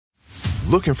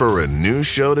Looking for a new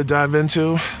show to dive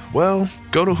into? Well,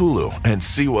 go to Hulu and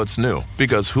see what's new,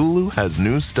 because Hulu has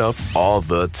new stuff all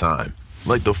the time.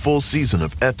 Like the full season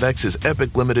of FX's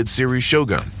epic limited series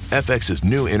Shogun, FX's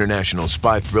new international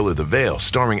spy thriller The Veil,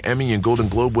 starring Emmy and Golden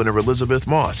Globe winner Elizabeth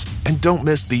Moss. And don't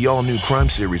miss the all-new crime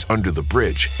series Under the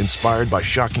Bridge, inspired by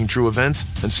shocking true events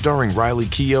and starring Riley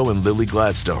Keough and Lily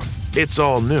Gladstone. It's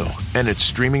all new, and it's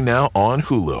streaming now on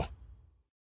Hulu.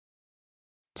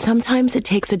 Sometimes it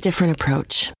takes a different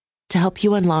approach to help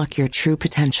you unlock your true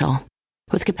potential.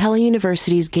 With Capella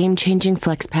University's game-changing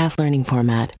FlexPath learning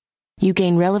format, you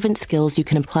gain relevant skills you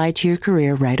can apply to your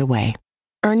career right away.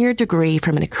 Earn your degree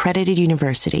from an accredited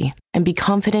university and be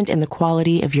confident in the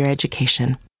quality of your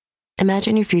education.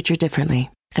 Imagine your future differently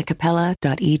at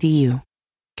capella.edu.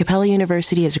 Capella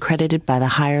University is accredited by the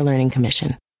Higher Learning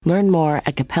Commission. Learn more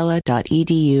at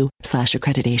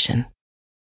capella.edu/accreditation.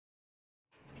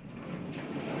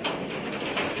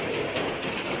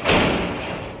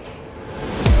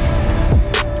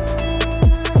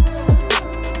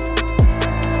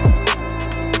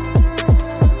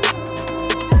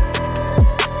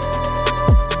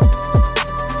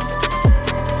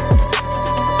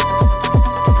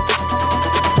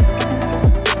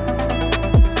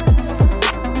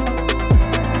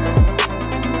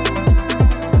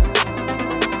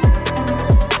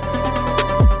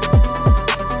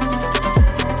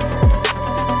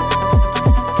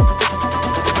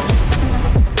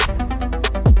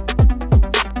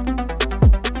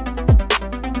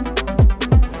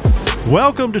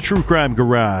 Welcome to True Crime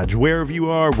Garage. Wherever you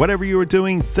are, whatever you are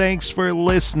doing, thanks for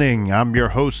listening. I'm your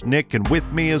host, Nick, and with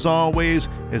me, as always,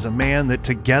 is a man that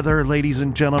together, ladies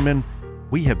and gentlemen,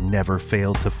 we have never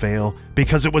failed to fail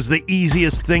because it was the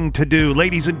easiest thing to do.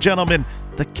 Ladies and gentlemen,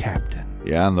 the captain.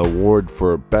 Yeah, and the award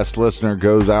for best listener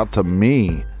goes out to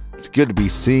me. It's good to be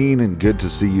seen and good to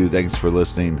see you. Thanks for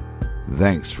listening.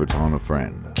 Thanks for telling a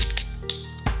friend.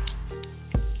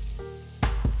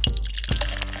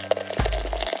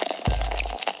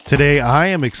 Today, I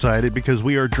am excited because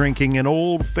we are drinking an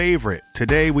old favorite.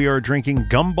 Today, we are drinking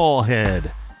Gumball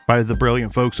Head by the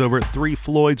brilliant folks over at Three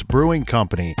Floyds Brewing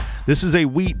Company. This is a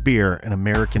wheat beer, an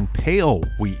American pale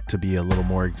wheat to be a little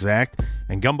more exact.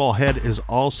 And Gumball Head is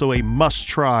also a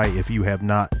must-try if you have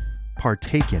not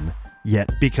partaken yet,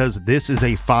 because this is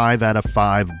a 5 out of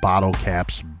 5 bottle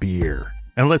caps beer.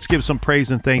 And let's give some praise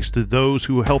and thanks to those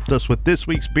who helped us with this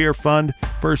week's beer fund.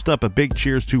 First up, a big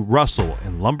cheers to Russell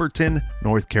in Lumberton,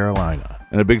 North Carolina.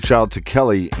 And a big shout out to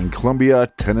Kelly in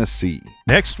Columbia, Tennessee.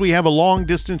 Next, we have a long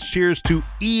distance cheers to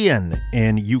Ian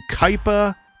in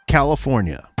Yucaipa,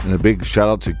 California. And a big shout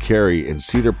out to Carrie in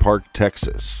Cedar Park,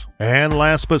 Texas. And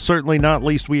last but certainly not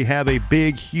least, we have a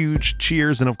big, huge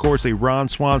cheers and, of course, a Ron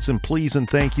Swanson please and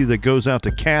thank you that goes out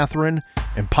to Catherine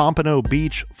in Pompano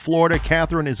Beach, Florida.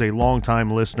 Catherine is a longtime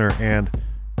listener and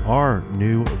our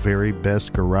new very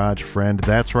best garage friend.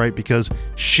 That's right, because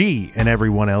she and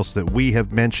everyone else that we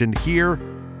have mentioned here,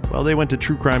 well, they went to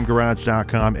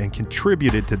truecrimegarage.com and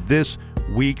contributed to this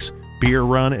week's beer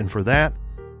run. And for that,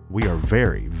 we are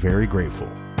very, very grateful.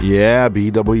 Yeah,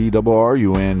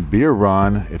 BWERRUN Beer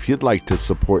Run. If you'd like to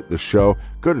support the show,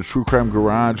 go to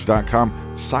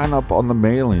truecrimegarage.com. Sign up on the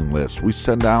mailing list. We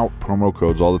send out promo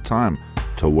codes all the time.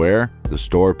 To where? The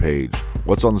store page.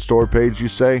 What's on the store page, you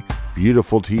say?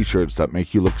 Beautiful t-shirts that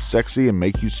make you look sexy and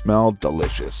make you smell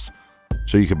delicious.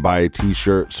 So you can buy a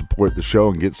t-shirt, support the show,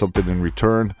 and get something in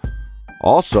return.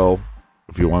 Also,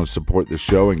 if you want to support the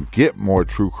show and get more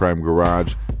True Crime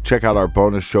Garage, check out our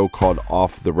bonus show called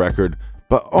Off the Record.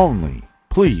 But only,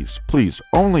 please,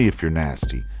 only if you're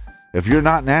nasty. If you're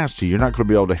not nasty, you're not going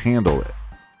to be able to handle it.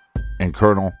 And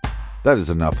Colonel, that is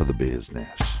enough of the business.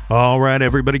 All right,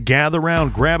 everybody, gather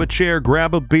around, grab a chair,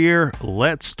 grab a beer.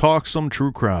 Let's talk some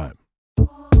true crime.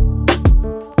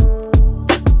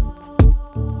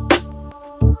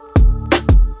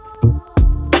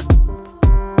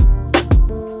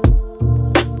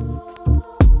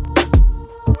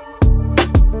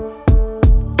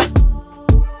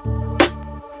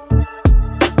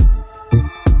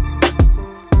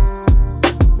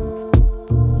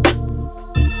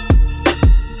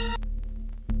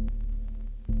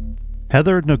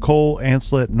 Heather Nicole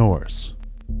Anslet Norris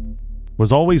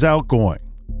was always outgoing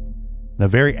and a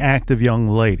very active young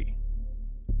lady.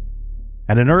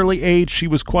 At an early age, she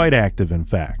was quite active, in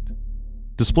fact,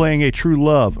 displaying a true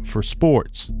love for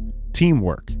sports,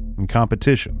 teamwork, and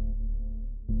competition.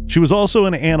 She was also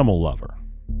an animal lover,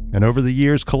 and over the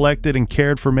years collected and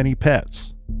cared for many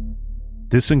pets.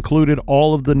 This included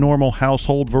all of the normal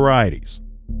household varieties,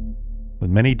 with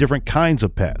many different kinds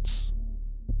of pets,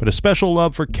 but a special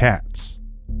love for cats.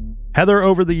 Heather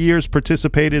over the years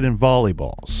participated in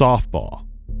volleyball, softball,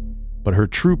 but her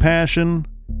true passion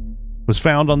was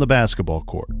found on the basketball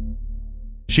court.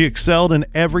 She excelled in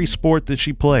every sport that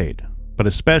she played, but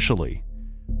especially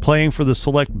playing for the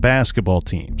select basketball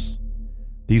teams.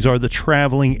 These are the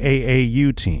traveling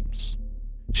AAU teams.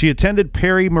 She attended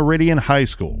Perry Meridian High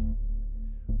School,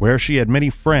 where she had many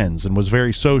friends and was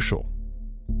very social,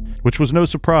 which was no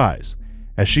surprise,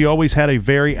 as she always had a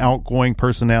very outgoing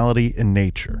personality and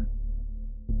nature.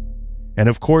 And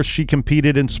of course, she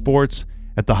competed in sports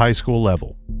at the high school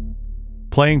level,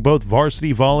 playing both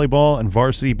varsity volleyball and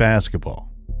varsity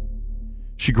basketball.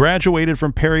 She graduated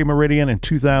from Perry Meridian in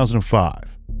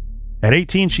 2005. At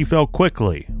 18, she fell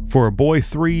quickly for a boy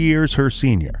 3 years her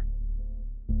senior.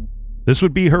 This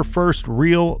would be her first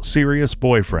real serious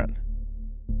boyfriend.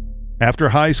 After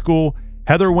high school,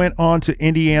 Heather went on to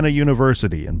Indiana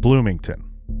University in Bloomington.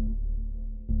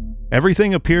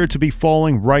 Everything appeared to be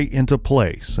falling right into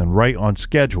place and right on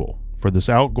schedule for this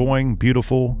outgoing,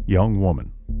 beautiful young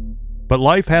woman. But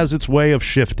life has its way of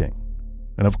shifting.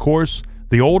 And of course,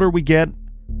 the older we get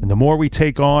and the more we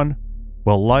take on,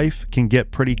 well, life can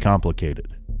get pretty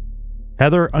complicated.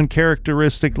 Heather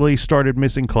uncharacteristically started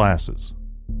missing classes.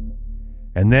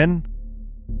 And then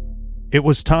it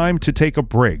was time to take a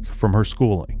break from her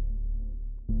schooling.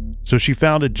 So she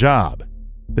found a job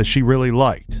that she really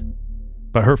liked.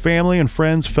 But her family and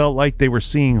friends felt like they were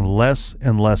seeing less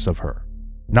and less of her.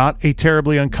 Not a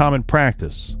terribly uncommon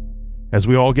practice, as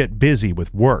we all get busy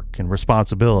with work and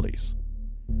responsibilities.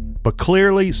 But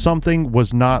clearly something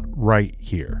was not right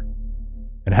here.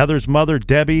 And Heather's mother,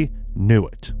 Debbie, knew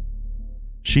it.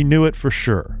 She knew it for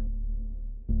sure.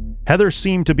 Heather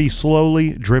seemed to be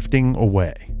slowly drifting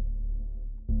away.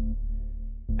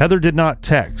 Heather did not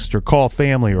text or call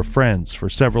family or friends for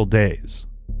several days.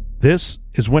 This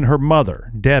is when her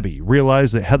mother, Debbie,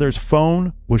 realized that Heather's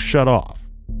phone was shut off.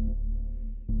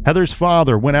 Heather's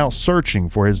father went out searching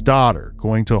for his daughter,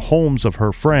 going to homes of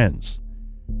her friends,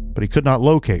 but he could not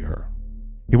locate her.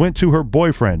 He went to her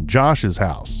boyfriend, Josh's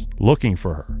house, looking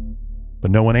for her,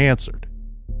 but no one answered.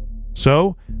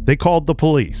 So they called the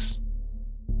police,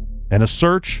 and a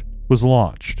search was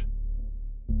launched.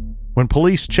 When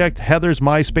police checked Heather's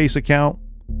MySpace account,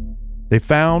 they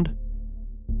found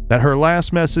that her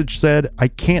last message said, "I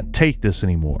can't take this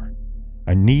anymore.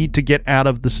 I need to get out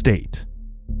of the state."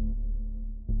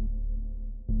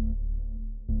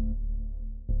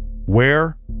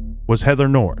 Where was Heather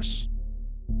Norris?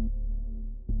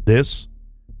 This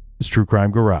is True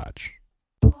Crime Garage.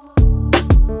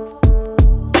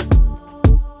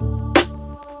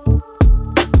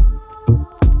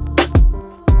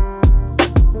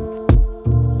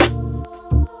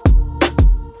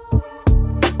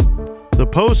 The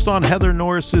post on Heather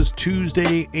Norris's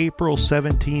Tuesday, April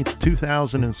 17th,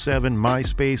 2007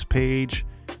 MySpace page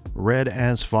read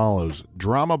as follows: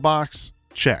 Drama box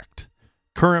checked.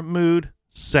 Current mood,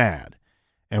 sad.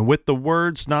 And with the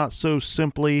words not so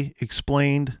simply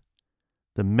explained,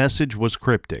 the message was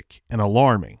cryptic and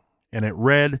alarming, and it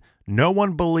read, "No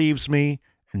one believes me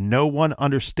and no one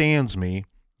understands me.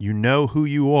 You know who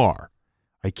you are.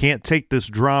 I can't take this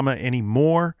drama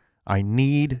anymore. I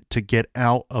need to get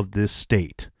out of this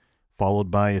state,"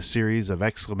 followed by a series of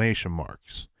exclamation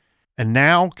marks. And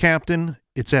now, Captain,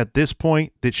 it's at this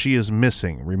point that she is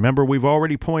missing. Remember, we've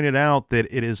already pointed out that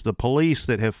it is the police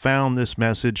that have found this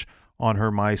message on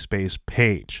her MySpace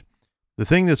page. The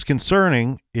thing that's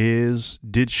concerning is,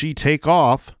 did she take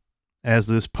off, as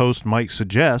this post might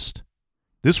suggest?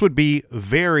 This would be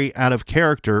very out of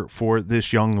character for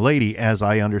this young lady, as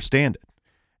I understand it,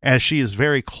 as she is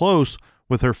very close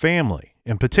with her family.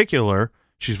 In particular,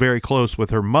 she's very close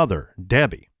with her mother,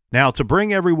 Debbie. Now, to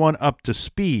bring everyone up to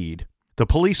speed, the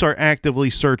police are actively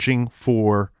searching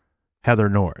for Heather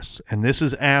Norris, and this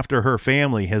is after her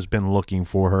family has been looking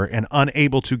for her and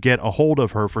unable to get a hold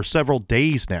of her for several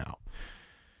days now.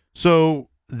 So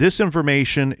this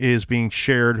information is being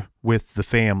shared with the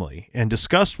family and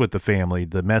discussed with the family,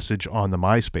 the message on the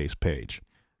MySpace page.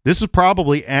 This is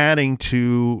probably adding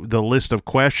to the list of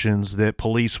questions that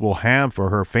police will have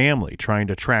for her family, trying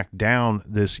to track down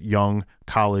this young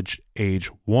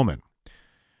college-age woman.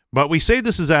 But we say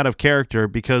this is out of character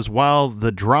because while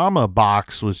the drama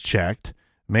box was checked,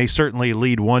 may certainly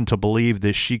lead one to believe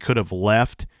that she could have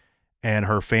left, and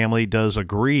her family does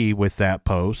agree with that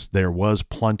post. There was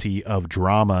plenty of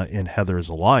drama in Heather's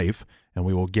life, and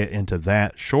we will get into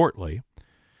that shortly.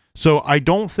 So I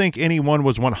don't think anyone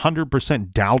was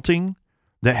 100% doubting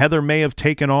that Heather may have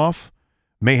taken off,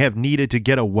 may have needed to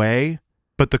get away,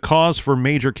 but the cause for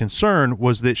major concern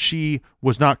was that she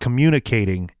was not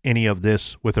communicating any of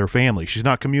this with her family. She's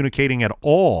not communicating at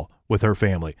all with her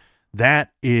family.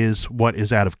 That is what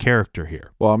is out of character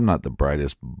here. Well, I'm not the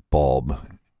brightest bulb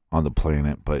on the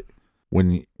planet, but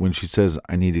when she says,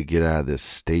 I need to get out of this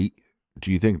state,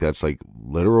 do you think that's like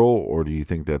literal, or do you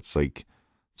think that's like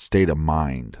state of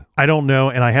mind? I don't know,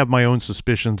 and I have my own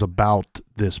suspicions about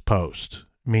this post,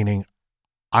 meaning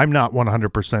I'm not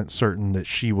 100% certain that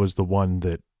she was the one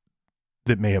that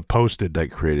may have posted That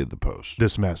created the post.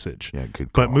 this message. Yeah,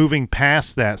 good call. But moving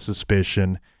past that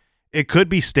suspicion, it could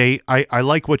be state. I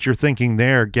like what you're thinking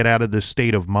there, get out of this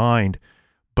state of mind.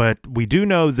 But we do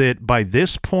know that by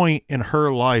this point in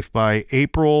her life, by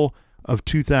April of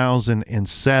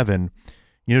 2007,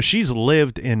 she's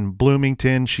lived in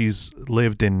Bloomington, she's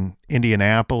lived in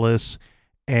Indianapolis,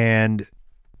 and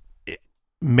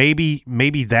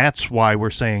maybe that's why we're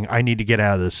saying I need to get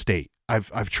out of this state.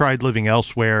 I've tried living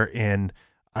elsewhere, and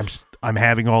I'm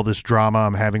having all this drama,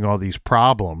 I'm having all these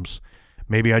problems.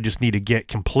 Maybe I just need to get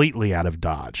completely out of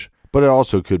Dodge. But it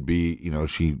also could be,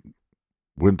 she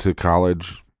went to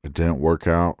college, it didn't work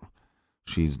out.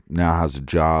 She now has a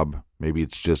job. Maybe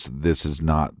it's just, this is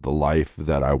not the life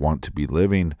that I want to be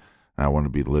living. And I want to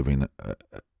be living,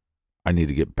 I need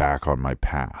to get back on my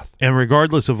path. And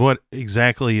regardless of what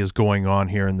exactly is going on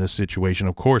here in this situation,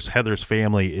 of course, Heather's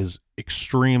family is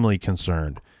extremely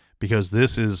concerned because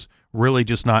this is really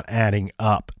just not adding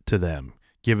up to them.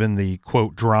 Given the,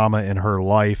 quote, drama in her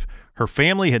life, her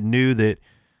family had knew that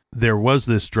there was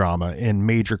this drama and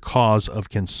major cause of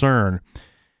concern.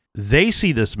 They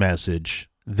see this message.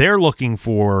 They're looking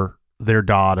for their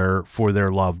daughter, for their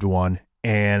loved one,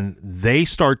 and they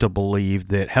start to believe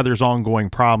that Heather's ongoing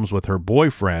problems with her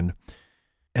boyfriend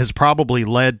has probably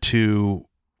led to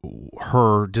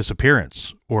her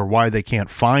disappearance or why they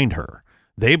can't find her.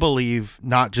 They believe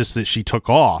not just that she took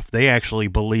off, they actually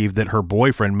believe that her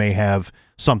boyfriend may have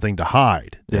something to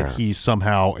hide, that he's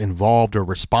somehow involved or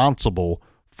responsible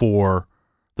for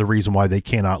the reason why they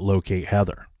cannot locate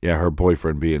Heather. Yeah, her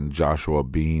boyfriend being Joshua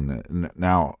Bean.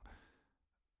 Now,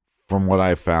 from what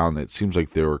I found, it seems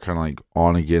like they were kind of like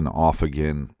on again, off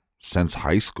again since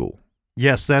high school.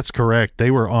 Yes, that's correct.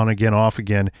 They were on again, off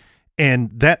again.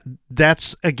 And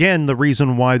that's, again, the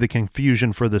reason why the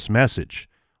confusion for this message.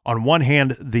 On one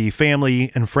hand, the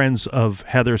family and friends of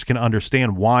Heather's can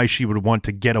understand why she would want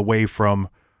to get away from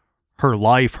her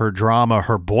life, her drama,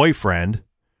 her boyfriend,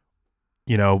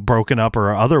 broken up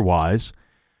or otherwise.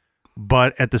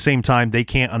 But at the same time, they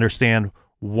can't understand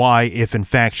why, if in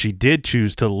fact she did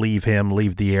choose to leave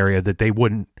the area, that they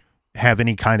wouldn't have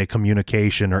any kind of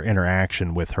communication or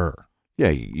interaction with her. Yeah,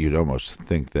 you'd almost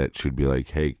think that she'd be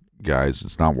like, hey, guys,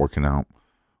 it's not working out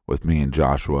with me and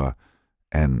Joshua,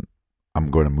 and I'm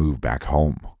going to move back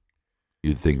home.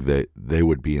 You'd think that they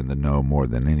would be in the know more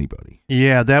than anybody.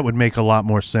 Yeah, that would make a lot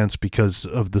more sense because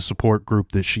of the support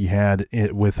group that she had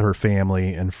with her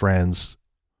family and friends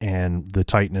and the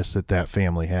tightness that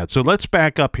family had. So let's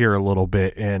back up here a little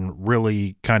bit and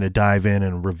really kind of dive in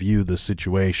and review the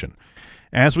situation.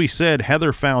 As we said,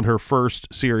 Heather found her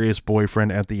first serious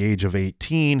boyfriend at the age of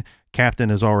 18. Captain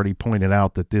has already pointed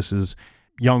out that this is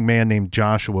a young man named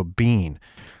Joshua Bean.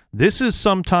 This is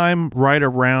sometime right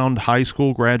around high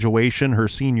school graduation, her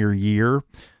senior year.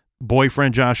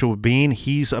 Boyfriend Joshua Bean,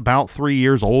 he's about 3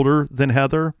 years older than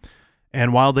Heather.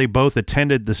 And while they both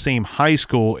attended the same high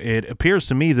school, it appears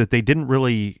to me that they didn't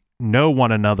really know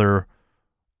one another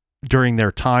during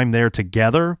their time there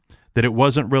together, that it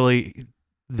wasn't really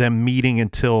them meeting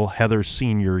until Heather's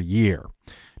senior year.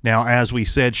 Now, as we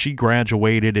said, she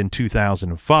graduated in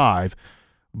 2005,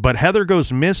 but Heather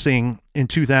goes missing in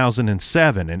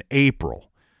 2007 in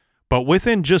April. But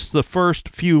within just the first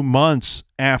few months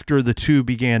after the two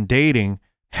began dating,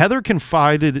 Heather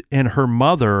confided in her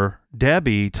mother,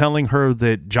 Debbie, telling her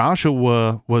that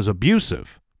Joshua was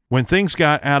abusive. When things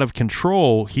got out of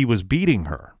control, he was beating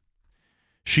her.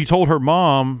 She told her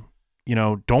mom,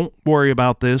 don't worry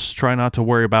about this, try not to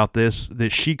worry about this,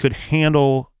 that she could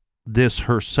handle this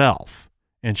herself.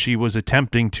 And she was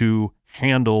attempting to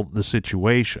handle the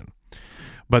situation.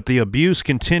 But the abuse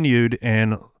continued,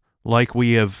 and like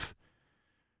we have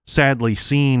sadly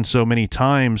seen so many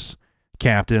times,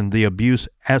 Captain, the abuse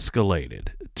escalated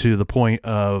to the point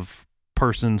of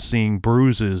persons seeing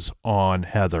bruises on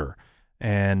Heather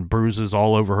and bruises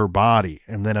all over her body.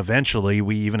 And then eventually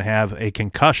we even have a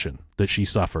concussion that she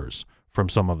suffers from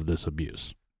some of this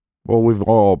abuse. Well, we've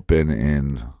all been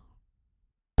in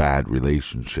bad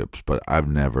relationships, but I've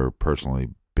never personally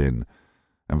been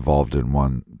involved in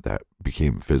one that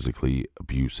became physically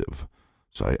abusive.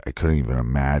 So I couldn't even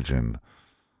imagine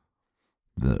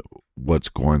what's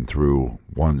going through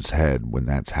one's head when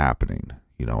that's happening.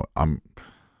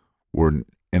 We're in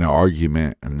an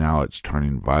argument and now it's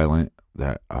turning violent.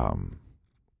 That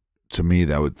to me,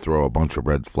 that would throw a bunch of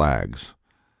red flags,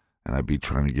 and I'd be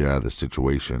trying to get out of the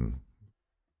situation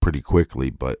pretty quickly.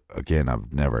 But again,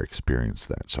 I've never experienced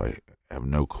that, so I have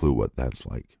no clue what that's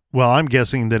like. Well, I'm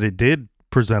guessing that it did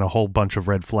present a whole bunch of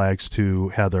red flags to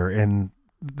Heather, and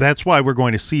that's why we're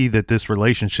going to see that this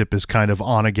relationship is kind of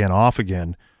on again, off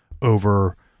again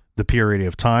over the period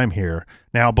of time here.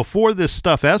 Now, before this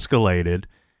stuff escalated,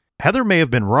 Heather may have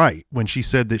been right when she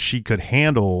said that she could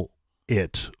handle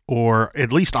it, or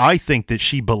at least I think that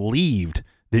she believed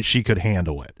that she could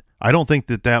handle it. I don't think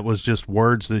that that was just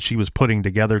words that she was putting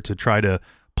together to try to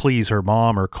please her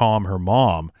mom or calm her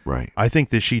mom. Right. I think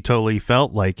that she totally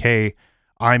felt like, hey,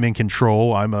 I'm in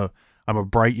control. I'm a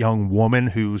bright young woman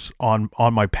who's on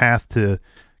my path to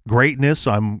greatness.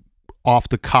 I'm off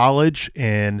to college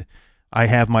and I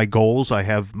have my goals. I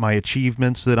have my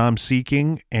achievements that I'm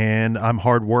seeking, and I'm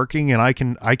hardworking, and I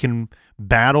can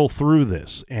battle through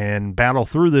this. And battle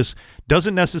through this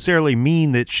doesn't necessarily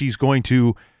mean that she's going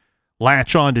to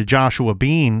latch on to Joshua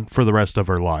Bean for the rest of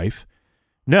her life.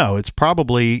 No, it's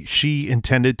probably she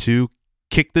intended to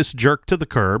kick this jerk to the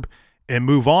curb and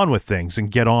move on with things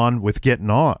and get on with getting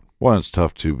on. Well, it's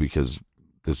tough too, because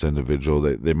this individual,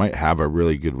 they might have a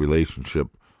really good relationship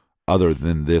other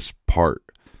than this part.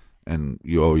 And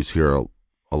you always hear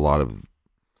a lot of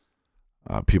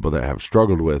people that have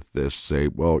struggled with this say,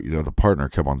 well, the partner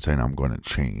kept on saying, I'm going to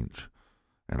change.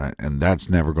 And that's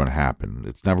never going to happen.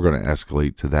 It's never going to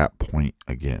escalate to that point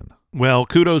again. Well,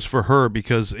 kudos for her,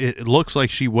 because it looks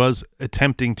like she was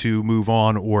attempting to move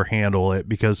on or handle it,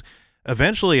 because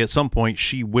eventually at some point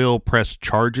she will press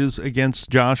charges against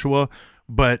Joshua.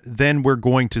 But then we're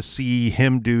going to see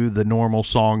him do the normal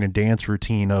song and dance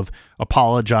routine of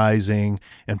apologizing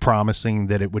and promising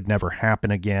that it would never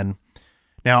happen again.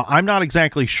 Now, I'm not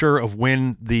exactly sure of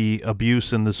when the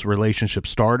abuse in this relationship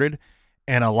started.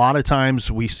 And a lot of times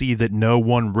we see that no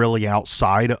one really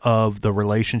outside of the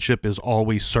relationship is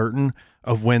always certain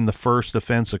of when the first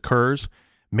offense occurs.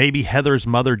 Maybe Heather's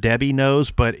mother, Debbie,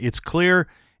 knows, but it's clear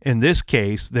in this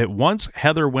case that once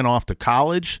Heather went off to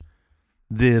college,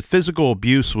 the physical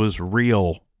abuse was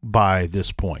real by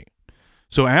this point.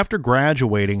 So after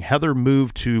graduating, Heather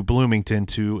moved to Bloomington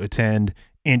to attend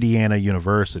Indiana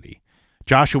University.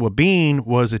 Joshua Bean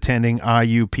was attending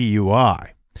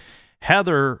IUPUI.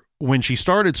 Heather, when she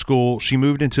started school, she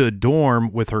moved into a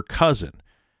dorm with her cousin.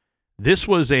 This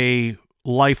was a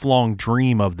lifelong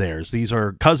dream of theirs. These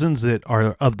are cousins that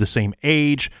are of the same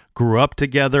age, grew up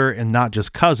together, and not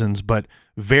just cousins, but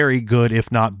very good,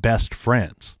 if not best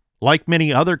friends. Like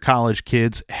many other college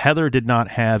kids, Heather did not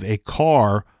have a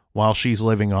car while she's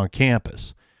living on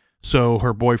campus. So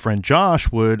her boyfriend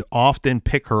Josh would often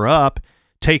pick her up,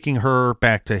 taking her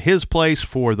back to his place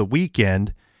for the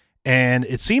weekend. And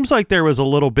it seems like there was a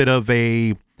little bit of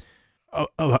a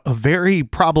very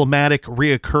problematic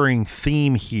reoccurring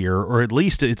theme here, or at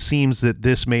least it seems that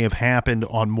this may have happened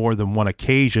on more than one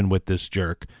occasion with this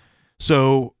jerk.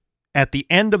 So at the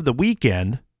end of the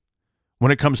weekend,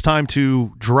 when it comes time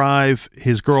to drive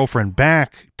his girlfriend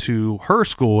back to her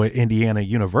school at Indiana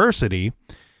University,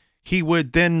 he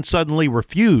would then suddenly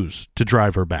refuse to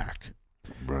drive her back.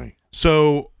 Right.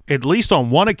 So at least on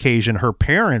one occasion, her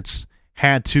parents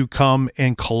had to come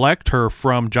and collect her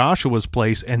from Joshua's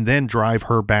place and then drive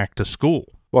her back to school.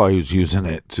 Well, he was using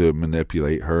it to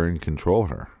manipulate her and control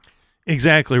her.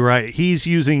 Exactly right. He's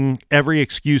using every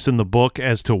excuse in the book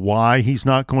as to why he's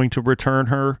not going to return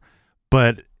her,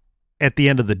 but at the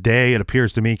end of the day, it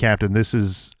appears to me, Captain, this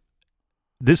is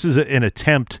an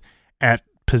attempt at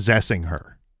possessing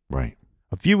her. Right.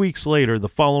 A few weeks later, the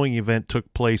following event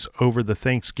took place over the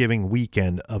Thanksgiving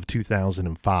weekend of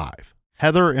 2005.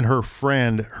 Heather and her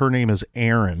friend, her name is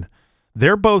Erin,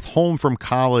 they're both home from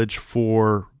college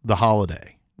for the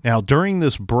holiday. Now, during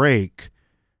this break,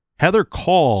 Heather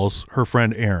calls her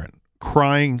friend Erin,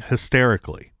 crying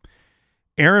hysterically.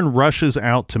 Erin rushes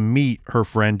out to meet her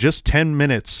friend just 10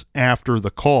 minutes after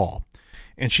the call,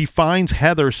 and she finds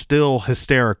Heather still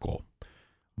hysterical,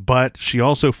 but she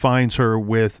also finds her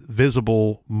with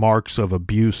visible marks of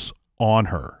abuse on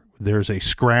her. There's a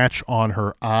scratch on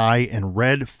her eye and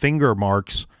red finger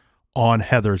marks on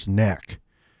Heather's neck.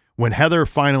 When Heather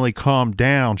finally calmed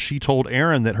down, she told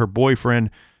Erin that her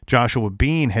boyfriend, Joshua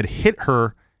Bean, had hit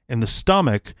her in the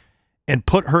stomach and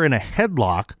put her in a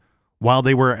headlock while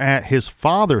they were at his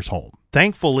father's home.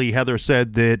 Thankfully, Heather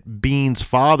said that Bean's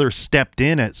father stepped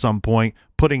in at some point,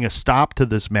 putting a stop to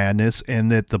this madness,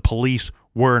 and that the police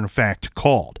were in fact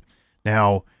called.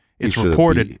 Now, it's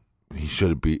reported he should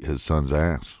have beat his son's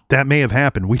ass. That may have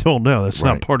happened. We don't know. That's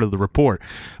not part of the report.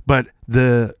 But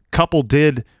the couple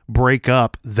did break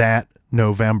up that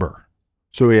November.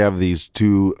 So we have these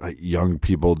two young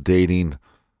people dating.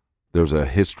 There's a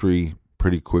history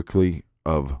pretty quickly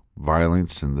of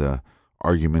violence and the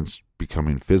arguments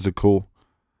becoming physical.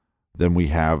 Then we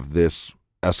have this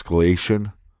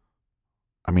escalation.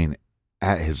 I mean,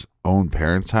 at his own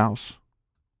parents' house.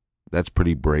 That's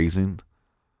pretty brazen,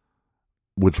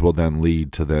 which will then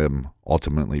lead to them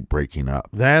ultimately breaking up.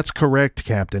 That's correct,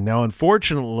 Captain. Now,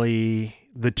 unfortunately,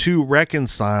 the two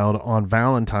reconciled on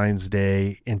Valentine's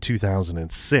Day in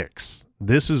 2006.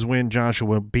 This is when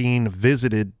Joshua Bean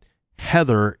visited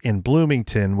Heather in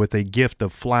Bloomington with a gift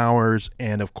of flowers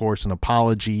and, of course, an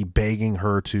apology begging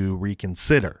her to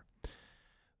reconsider.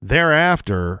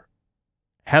 Thereafter,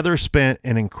 Heather spent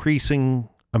an increasing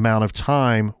amount of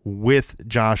time with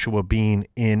Joshua Bean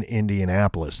in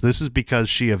Indianapolis. This is because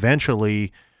she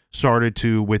eventually started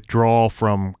to withdraw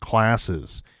from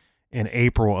classes in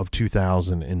April of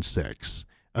 2006,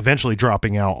 eventually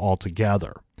dropping out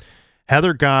altogether.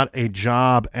 Heather got a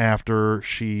job after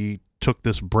she took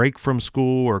this break from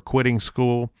school or quitting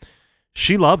school.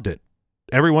 She loved it.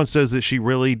 Everyone says that she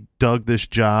really dug this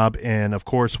job, and of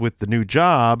course, with the new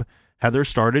job, Heather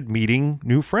started meeting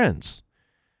new friends.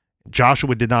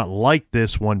 Joshua did not like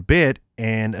this one bit,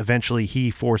 and eventually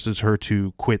he forces her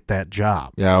to quit that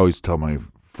job. Yeah, I always tell my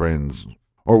friends,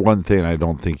 or one thing I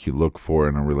don't think you look for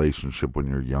in a relationship when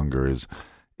you're younger is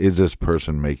this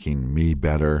person making me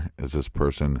better? Is this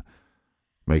person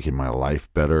making my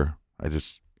life better?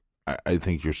 I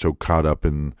think you're so caught up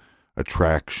in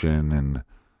attraction and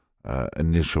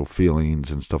initial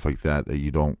feelings and stuff like that you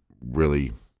don't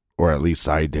really, or at least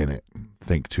I didn't,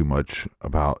 think too much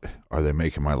about, are they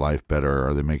making my life better?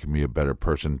 Are they making me a better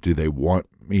person? Do they want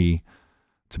me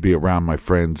to be around my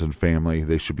friends and family?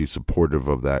 They should be supportive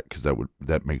of that, because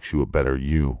that makes you a better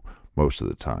you most of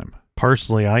the time.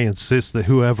 Personally, I insist that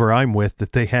whoever I'm with,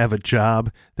 that they have a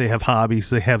job, they have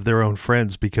hobbies, they have their own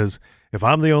friends, because if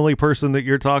I'm the only person that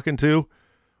you're talking to,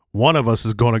 one of us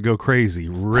is going to go crazy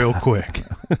real quick.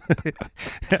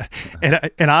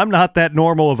 and I'm not that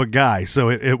normal of a guy, so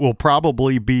it will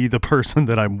probably be the person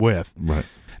that I'm with. Right.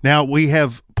 Now, we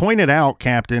have pointed out,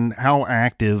 Captain, how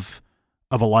active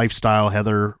of a lifestyle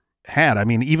Heather had. I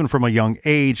mean, even from a young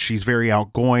age, she's very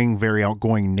outgoing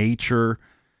nature.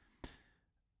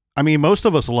 I mean, most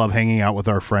of us love hanging out with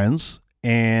our friends,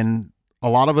 and a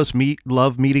lot of us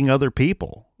love meeting other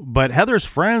people. But Heather's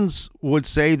friends would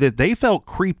say that they felt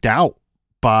creeped out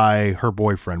by her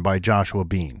boyfriend, by Joshua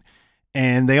Bean.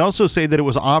 And they also say that it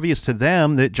was obvious to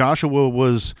them that Joshua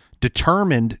was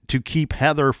determined to keep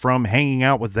Heather from hanging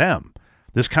out with them.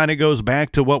 This kind of goes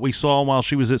back to what we saw while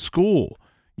she was at school.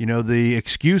 You know, the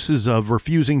excuses of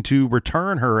refusing to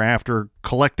return her after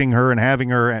collecting her and having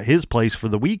her at his place for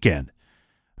the weekend.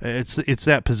 It's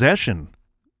that possession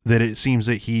that it seems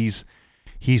that he's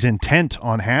intent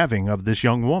on having of this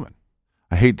young woman.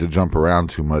 I hate to jump around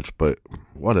too much, but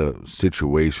what a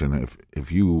situation.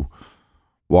 If you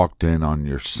walked in on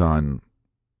your son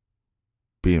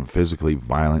being physically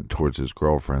violent towards his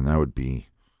girlfriend, that'd be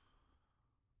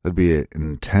an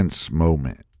intense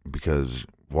moment, because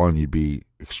one, you'd be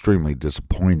extremely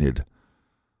disappointed.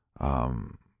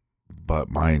 But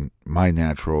my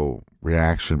natural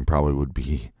reaction probably would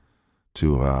be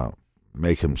to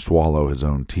make him swallow his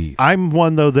own teeth. I'm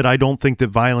one, though, that I don't think that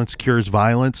violence cures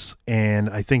violence, and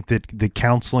I think that the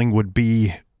counseling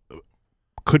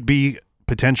could be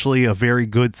potentially a very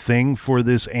good thing for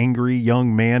this angry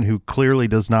young man who clearly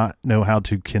does not know how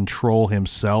to control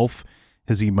himself,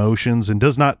 his emotions, and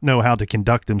does not know how to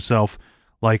conduct himself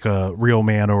like a real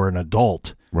man or an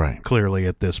adult. Right. Clearly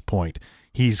at this point.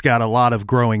 He's got a lot of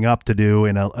growing up to do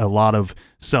and a lot of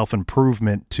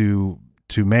self-improvement to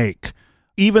make.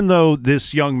 Even though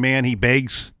this young man, he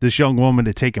begs this young woman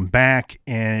to take him back,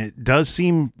 and it does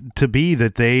seem to be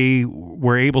that they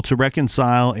were able to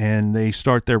reconcile and they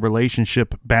start their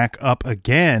relationship back up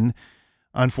again.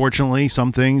 Unfortunately,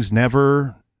 some things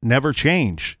never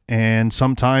change. And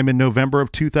sometime in November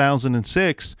of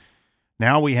 2006,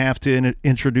 now we have to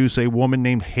introduce a woman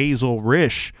named Hazel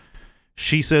Risch.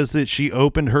 She says that she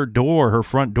opened her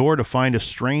front door, to find a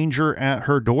stranger at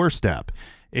her doorstep.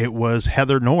 It was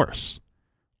Heather Norris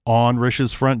on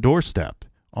Risch's front doorstep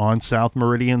on South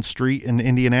Meridian Street in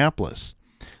Indianapolis.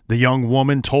 The young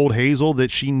woman told Hazel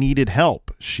that she needed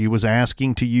help. She was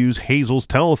asking to use Hazel's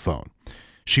telephone.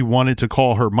 She wanted to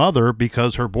call her mother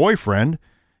because her boyfriend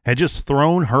had just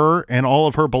thrown her and all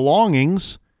of her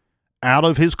belongings out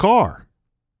of his car.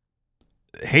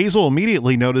 Hazel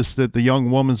immediately noticed that the young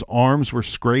woman's arms were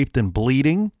scraped and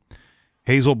bleeding.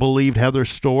 Hazel believed Heather's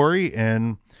story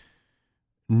and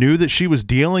knew that she was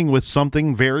dealing with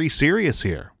something very serious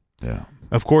here. Yeah.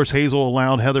 Of course, Hazel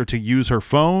allowed Heather to use her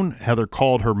phone. Heather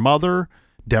called her mother,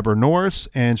 Deborah Norris,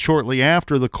 and shortly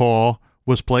after the call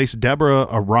was placed, Deborah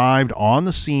arrived on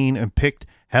the scene and picked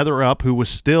Heather up, who was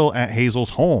still at Hazel's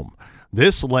home.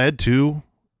 This led to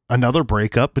another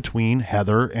breakup between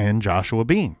Heather and Joshua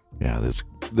Bean. Yeah,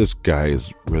 this guy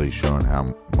is really showing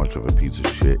how much of a piece of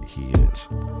shit he is.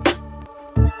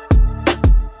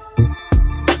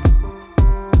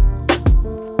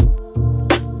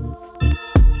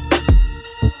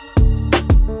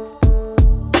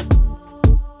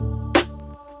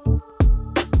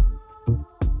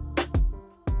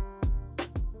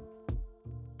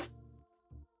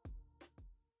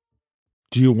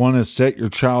 Do you want to set your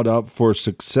child up for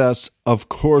success? Of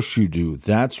course you do.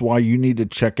 That's why you need to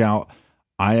check out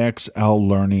IXL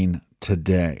Learning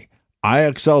today.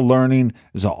 IXL Learning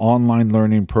is an online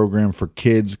learning program for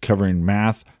kids covering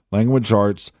math, language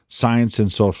arts, science, and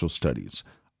social studies.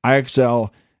 IXL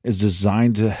is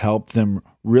designed to help them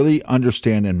really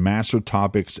understand and master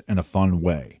topics in a fun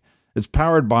way. It's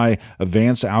powered by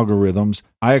advanced algorithms.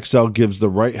 IXL gives the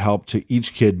right help to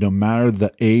each kid, no matter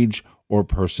the age or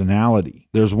personality.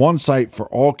 There's one site for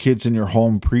all kids in your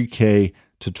home pre-K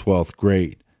to 12th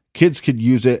grade. Kids could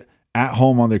use it at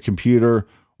home on their computer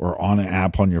or on an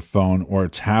app on your phone or a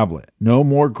tablet. No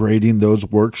more grading those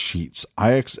worksheets.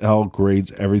 IXL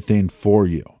grades everything for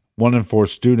you. 1 in 4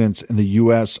 students in the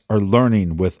U.S. are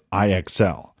learning with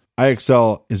IXL.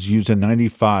 IXL is used in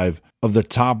 95 of the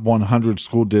top 100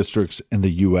 school districts in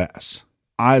the U.S.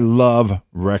 I love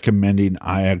recommending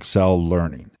IXL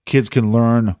Learning. Kids can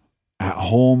learn at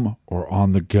home or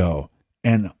on the go.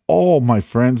 And all my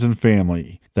friends and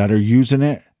family that are using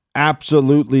it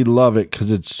absolutely love it because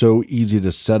it's so easy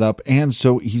to set up and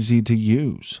so easy to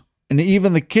use. And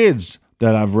even the kids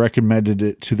that I've recommended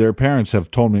it to their parents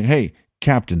have told me, hey,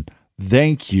 Captain,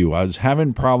 thank you. I was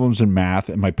having problems in math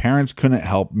and my parents couldn't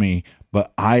help me,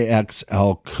 but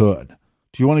IXL could.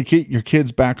 Do you want to get your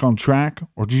kids back on track,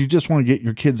 or do you just want to get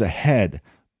your kids ahead?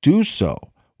 Do so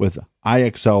with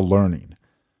IXL Learning.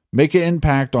 Make an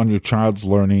impact on your child's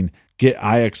learning. Get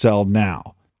IXL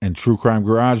now. And True Crime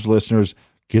Garage listeners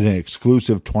get an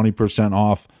exclusive 20%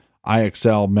 off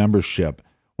IXL membership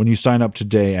when you sign up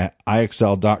today at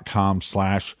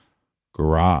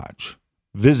IXL.com/garage.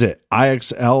 Visit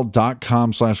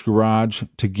IXL.com/garage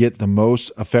to get the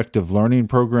most effective learning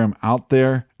program out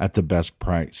there at the best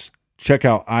price. Check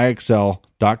out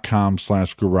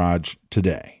IXL.com/garage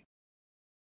today.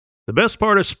 The best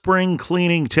part of spring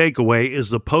cleaning takeaway is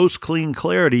the post-clean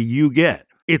clarity you get.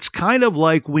 It's kind of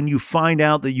like when you find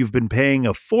out that you've been paying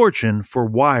a fortune for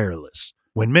wireless.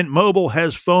 When Mint Mobile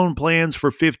has phone plans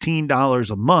for $15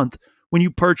 a month when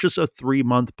you purchase a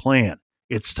 3-month plan.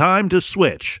 It's time to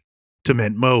switch to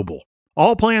Mint Mobile.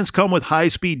 All plans come with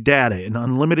high-speed data and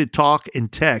unlimited talk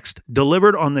and text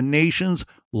delivered on the nation's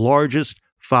largest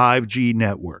 5G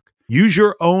network. Use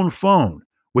your own phone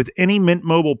with any Mint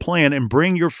Mobile plan and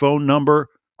bring your phone number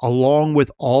along with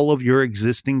all of your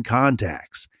existing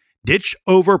contacts. Ditch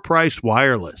overpriced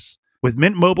wireless with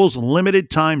Mint Mobile's limited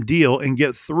time deal and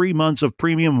get 3 months of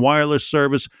premium wireless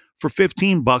service for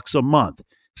 $15 a month.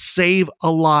 Save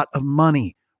a lot of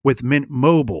money with Mint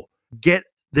Mobile. Get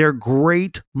their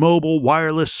great mobile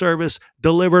wireless service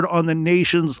delivered on the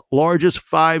nation's largest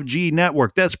 5G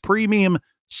network. That's premium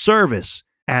service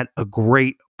at a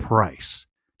great price.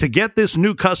 To get this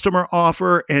new customer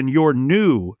offer and your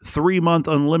new 3-month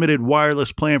unlimited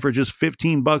wireless plan for just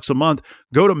 $15 a month,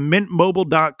 go to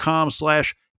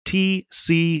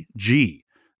mintmobile.com/TCG.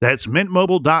 That's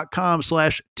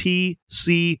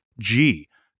mintmobile.com/TCG.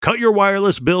 Cut your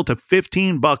wireless bill to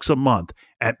 $15 a month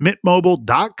at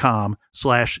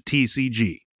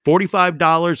mintmobile.com/TCG.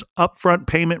 $45 upfront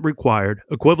payment required,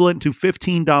 equivalent to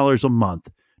 $15 a month.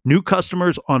 New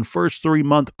customers on first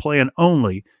 3-month plan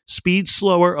only. Speed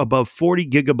slower above 40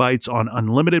 gigabytes on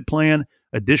unlimited plan.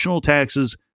 Additional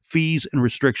taxes, fees, and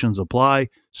restrictions apply.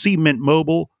 See Mint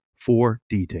Mobile for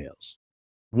details.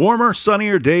 Warmer,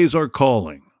 sunnier days are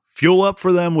calling. Fuel up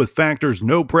for them with Factor's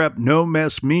no prep, no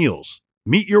mess meals.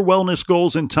 Meet your wellness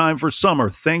goals in time for summer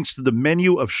thanks to the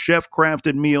menu of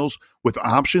chef-crafted meals with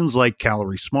options like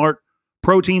Calorie Smart,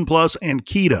 Protein Plus, and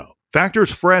Keto.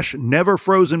 Factor's fresh, never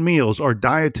frozen meals are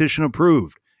dietitian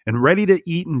approved and ready to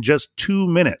eat in just 2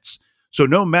 minutes. So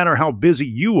no matter how busy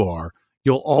you are,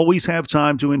 you'll always have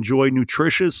time to enjoy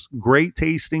nutritious, great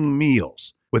tasting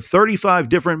meals. With 35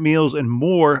 different meals and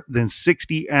more than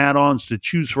 60 add-ons to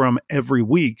choose from every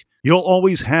week, you'll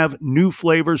always have new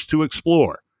flavors to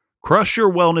explore. Crush your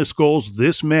wellness goals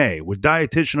this May with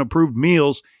dietitian approved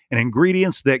meals and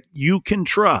ingredients that you can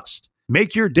trust.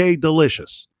 Make your day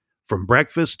delicious, from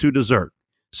breakfast to dessert.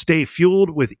 Stay fueled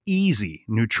with easy,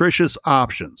 nutritious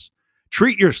options.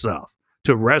 Treat yourself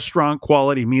to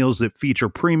restaurant-quality meals that feature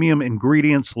premium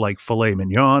ingredients like filet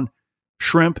mignon,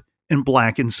 shrimp, and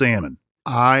blackened salmon.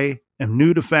 I am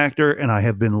new to Factor, and I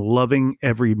have been loving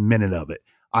every minute of it.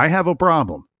 I have a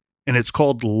problem, and it's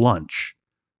called lunch.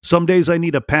 Some days I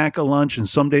need to pack a lunch, and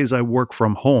some days I work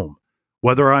from home.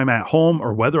 Whether I'm at home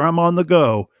or whether I'm on the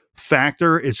go,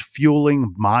 Factor is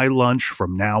fueling my lunch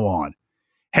from now on.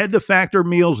 Head to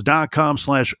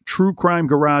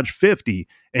factormeals.com/truecrimegarage50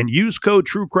 and use code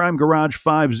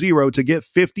truecrimegarage50 to get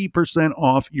 50%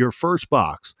 off your first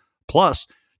box, plus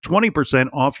 20%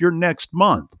 off your next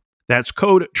month. That's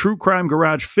code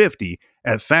truecrimegarage50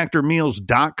 at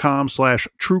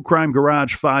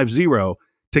factormeals.com/truecrimegarage50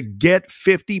 to get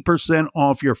 50%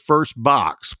 off your first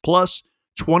box, plus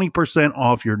 20%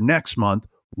 off your next month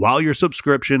while your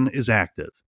subscription is active.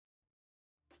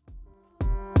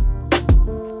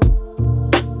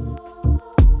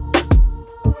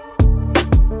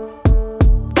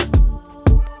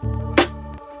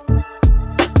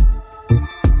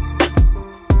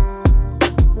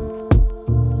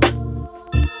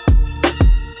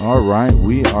 All right,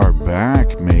 we are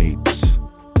back, mates.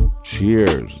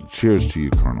 Cheers. Cheers to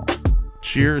you, Colonel.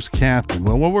 Cheers, Captain.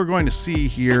 Well, what we're going to see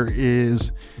here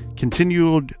is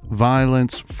continued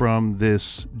violence from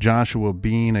this Joshua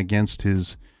Bean against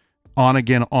his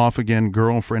on-again, off-again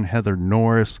girlfriend, Heather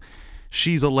Norris.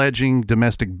 She's alleging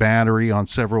domestic battery on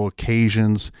several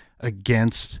occasions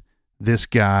against this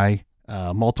guy,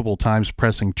 multiple times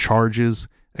pressing charges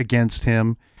against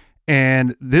him.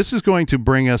 And this is going to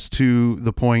bring us to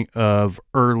the point of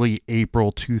early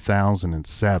April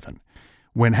 2007,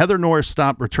 when Heather Norris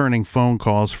stopped returning phone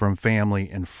calls from family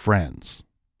and friends.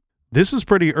 This is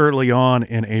pretty early on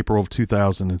in April of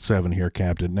 2007 here,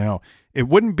 Captain. Now, it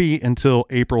wouldn't be until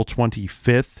April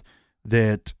 25th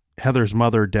that Heather's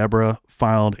mother, Deborah,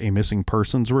 filed a missing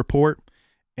persons report.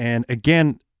 And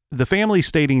again, the family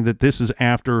stating that this is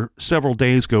after several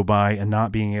days go by and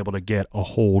not being able to get a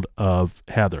hold of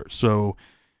Heather. So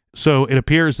it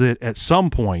appears that at some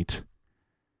point,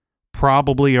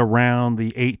 probably around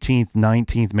the 18th,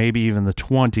 19th, maybe even the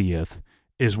 20th,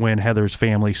 is when Heather's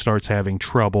family starts having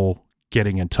trouble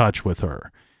getting in touch with her.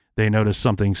 They notice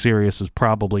something serious has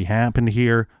probably happened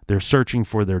here. They're searching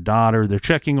for their daughter. They're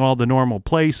checking all the normal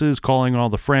places, calling all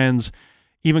the friends,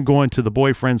 even going to the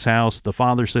boyfriend's house. The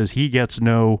father says he gets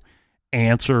no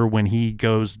answer when he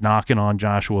goes knocking on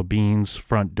Joshua Bean's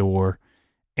front door.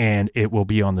 And it will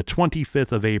be on the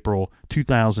 25th of April,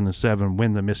 2007,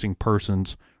 when the missing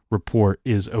persons report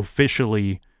is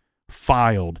officially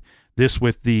filed. This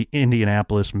with the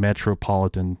Indianapolis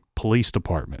Metropolitan Police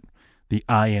Department, the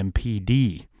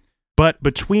IMPD. But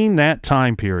between that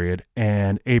time period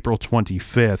and April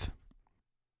 25th,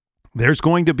 there's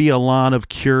going to be a lot of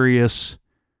curious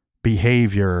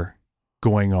behavior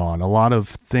going on, a lot of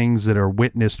things that are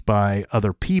witnessed by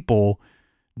other people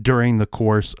during the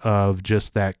course of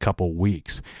just that couple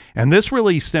weeks. And this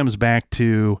really stems back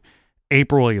to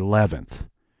April 11th.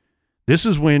 This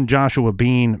is when Joshua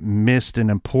Bean missed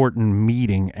an important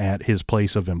meeting at his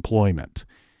place of employment.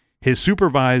 His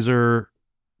supervisor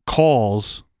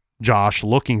calls Josh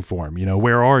looking for him.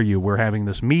 Where are you? We're having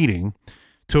this meeting.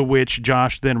 To which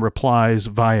Josh then replies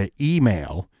via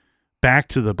email back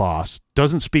to the boss,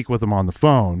 doesn't speak with him on the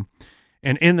phone.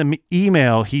 And in the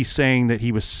email, he's saying that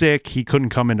he was sick, he couldn't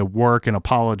come into work, and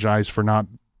apologized for not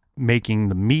making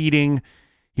the meeting.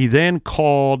 He then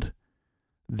called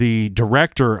the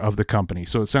director of the company.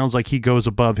 So it sounds like he goes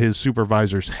above his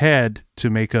supervisor's head to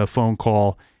make a phone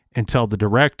call and tell the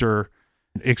director,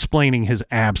 explaining his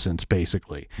absence,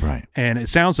 basically. Right. And it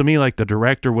sounds to me like the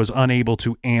director was unable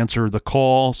to answer the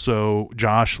call, so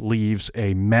Josh leaves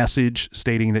a message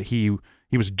stating that he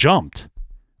was jumped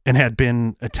and had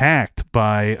been attacked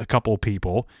by a couple of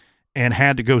people and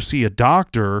had to go see a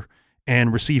doctor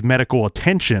and receive medical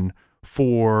attention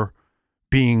for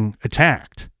being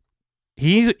attacked.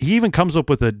 He even comes up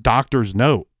with a doctor's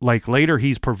note. Like later,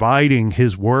 he's providing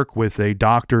his work with a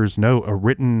doctor's note, a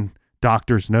written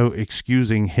doctor's note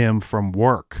excusing him from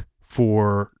work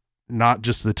for not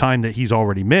just the time that he's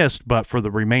already missed, but for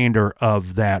the remainder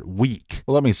of that week.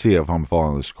 Well, let me see if I'm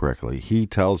following this correctly. He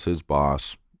tells his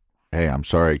boss, hey, I'm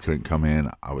sorry I couldn't come in.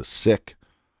 I was sick.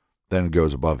 Then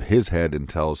goes above his head and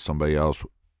tells somebody else,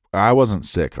 I wasn't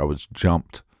sick. I was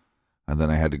jumped. And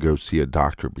then I had to go see a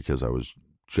doctor because I was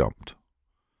jumped.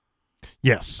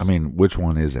 Yes. I mean, which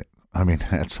one is it? I mean,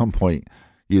 at some point,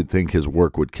 you'd think his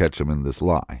work would catch him in this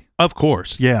lie. Of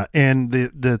course, yeah. And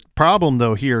the problem,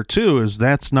 though, here, too, is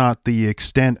that's not the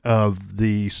extent of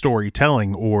the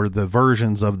storytelling or the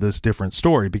versions of this different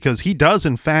story, because he does,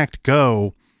 in fact,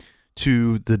 go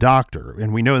to the doctor.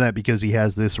 And we know that because he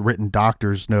has this written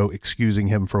doctor's note excusing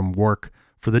him from work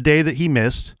for the day that he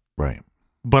missed. Right.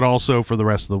 But also for the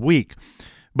rest of the week.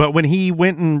 But when he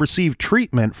went and received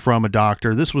treatment from a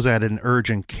doctor, this was at an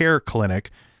urgent care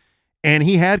clinic, and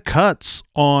he had cuts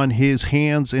on his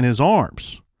hands and his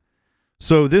arms.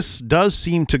 So this does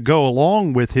seem to go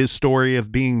along with his story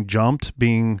of being jumped,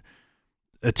 being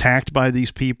attacked by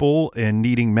these people, and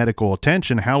needing medical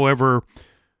attention. However,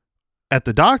 at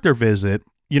the doctor visit,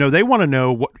 they want to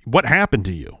know what happened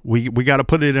to you. We got to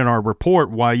put it in our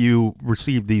report why you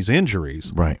received these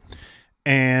injuries. Right.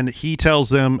 And he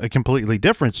tells them a completely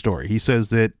different story. He says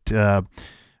that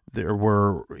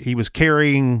he was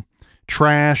carrying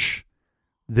trash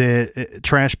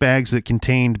bags that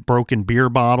contained broken beer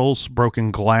bottles, broken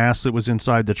glass that was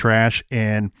inside the trash,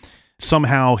 and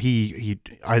somehow he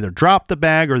either dropped the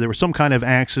bag or there was some kind of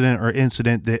accident or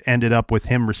incident that ended up with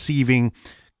him receiving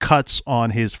cuts on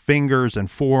his fingers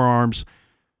and forearms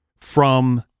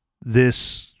from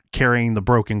this carrying the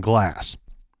broken glass.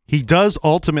 He does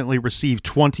ultimately receive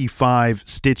 25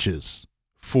 stitches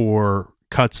for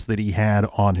cuts that he had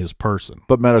on his person.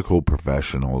 But medical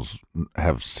professionals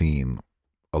have seen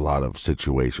a lot of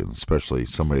situations, especially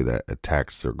somebody that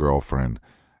attacks their girlfriend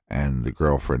and the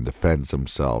girlfriend defends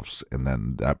themselves, and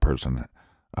then that person,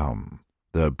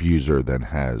 the abuser, then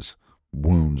has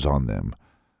wounds on them.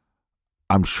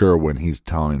 I'm sure when he's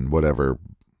telling whatever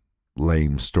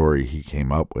lame story he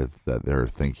came up with that they're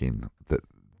thinking that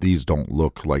these don't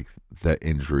look like the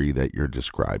injury that you're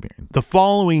describing. The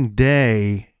following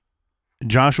day,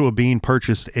 Joshua Bean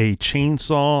purchased a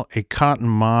chainsaw, a cotton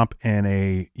mop, and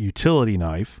a utility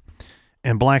knife,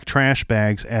 and black trash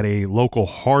bags at a local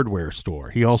hardware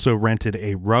store. He also rented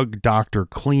a Rug Doctor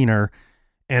cleaner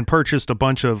and purchased a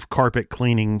bunch of carpet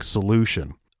cleaning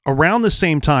solution. Around the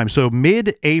same time, so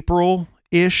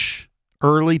mid-April-ish,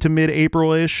 early to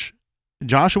mid-April-ish,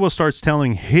 Joshua starts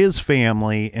telling his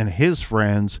family and his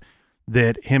friends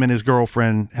that him and his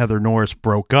girlfriend, Heather Norris,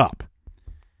 broke up.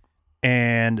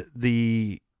 And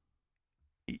to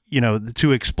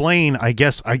explain, I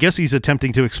guess he's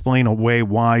attempting to explain away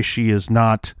why she is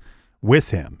not with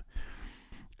him.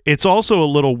 It's also a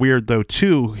little weird, though,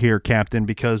 too, here, Captain,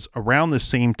 because around the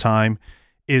same time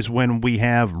is when we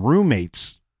have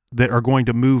roommates that are going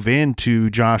to move into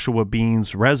Joshua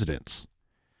Bean's residence.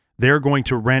 They're going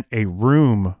to rent a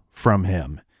room from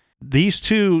him. These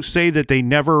two say that they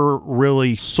never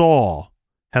really saw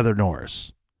Heather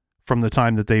Norris from the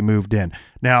time that they moved in.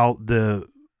 Now,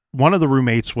 one of the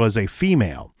roommates was a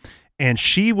female, and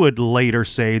she would later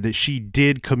say that she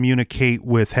did communicate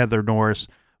with Heather Norris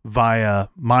via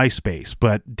MySpace,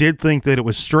 but did think that it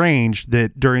was strange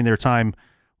that during their time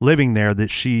living there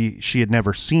that she had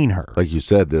never seen her. Like you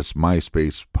said, this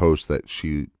MySpace post that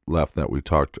she left that we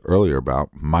talked earlier about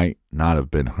might not have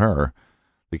been her.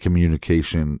 The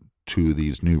communication to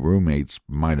these new roommates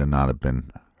might have not have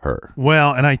been her.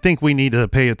 Well, and I think we need to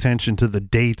pay attention to the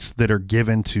dates that are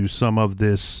given to some of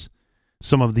these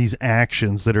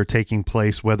actions that are taking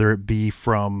place, whether it be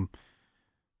from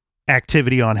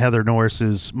activity on Heather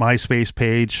Norris's MySpace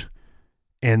page,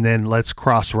 and then let's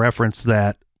cross-reference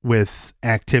that with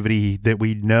activity that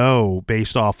we know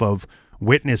based off of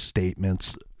witness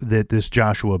statements that this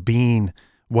Joshua Bean,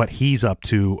 what he's up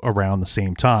to around the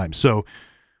same time. So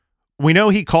we know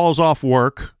he calls off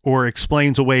work or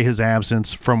explains away his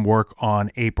absence from work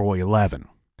on April 11.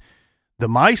 The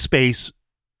MySpace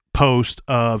post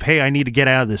of, hey, I need to get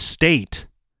out of this state,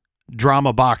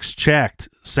 drama box checked,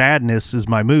 sadness is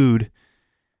my mood,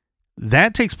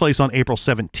 that takes place on April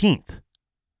 17th.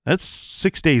 That's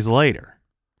 6 days later.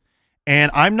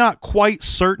 And I'm not quite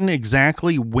certain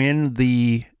exactly when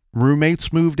the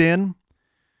roommates moved in.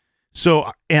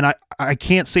 So, and I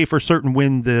can't say for certain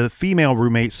when the female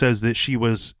roommate says that she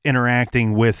was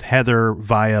interacting with Heather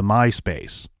via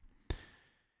MySpace.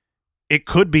 It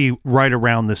could be right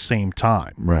around the same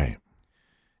time. Right.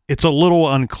 It's a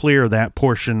little unclear, that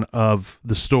portion of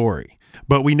the story.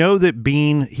 But we know that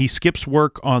Bean, he skips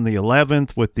work on the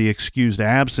 11th with the excused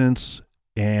absence,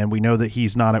 and we know that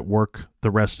he's not at work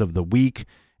the rest of the week.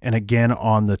 And again,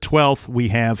 on the 12th, we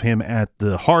have him at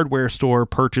the hardware store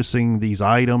purchasing these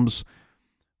items,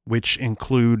 which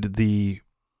include the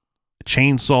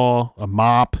chainsaw, a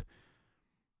mop,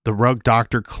 the Rug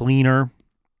Doctor cleaner.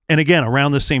 And again,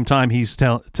 around the same time, he's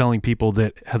telling people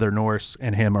that Heather Norris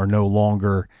and him are no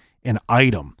longer an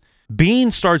item. Bean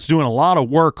starts doing a lot of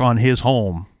work on his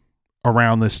home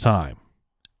around this time.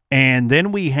 And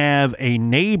then we have a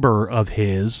neighbor of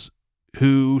his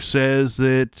who says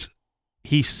that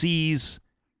he sees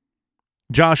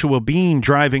Joshua Bean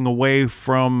driving away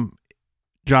from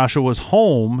Joshua's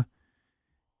home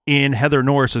in Heather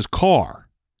Norris's car.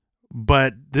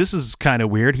 But this is kind of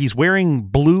weird. He's wearing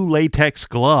blue latex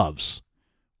gloves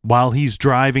while he's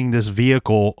driving this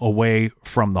vehicle away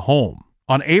from the home.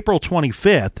 On April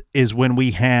 25th is when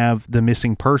we have the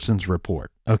missing persons report.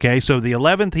 Okay, so the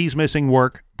 11th, he's missing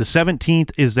work. The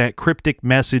 17th is that cryptic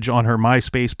message on her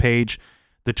MySpace page.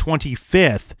 The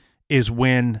 25th is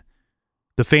when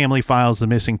the family files the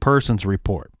missing persons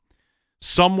report.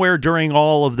 Somewhere during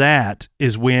all of that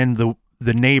is when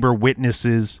the neighbor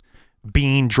witnesses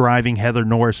Bean driving Heather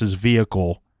Norris's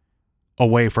vehicle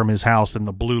away from his house in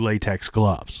the blue latex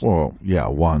gloves. Well, yeah,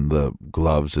 one, the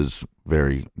gloves is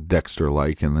very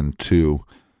Dexter-like, and then two,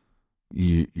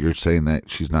 you're saying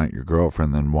that she's not your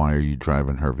girlfriend, then why are you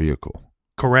driving her vehicle?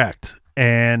 Correct.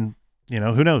 And,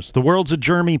 who knows? The world's a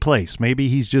germy place. Maybe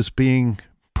he's just being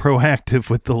proactive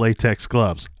with the latex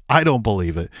gloves. I don't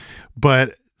believe it.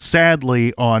 But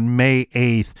sadly, on May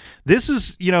 8th, this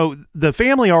is, the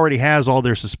family already has all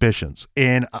their suspicions.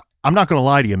 And I'm not going to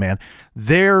lie to you, man.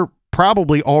 They're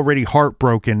probably already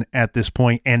heartbroken at this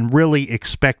point and really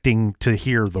expecting to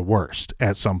hear the worst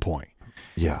at some point.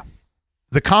 Yeah.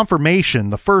 The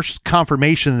first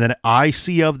confirmation that I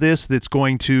see of this that's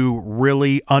going to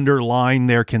really underline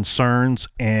their concerns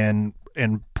and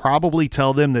probably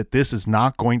tell them that this is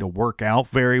not going to work out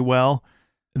very well.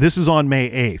 This is on May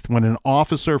 8th when an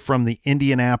officer from the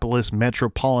Indianapolis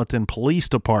Metropolitan Police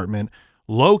Department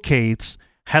locates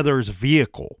Heather's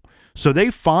vehicle. So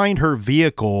they find her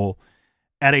vehicle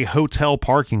at a hotel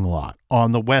parking lot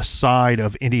on the west side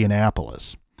of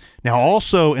Indianapolis. Now,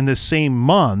 also in this same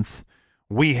month,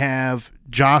 we have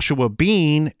Joshua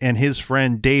Bean and his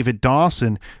friend David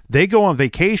Dawson. They go on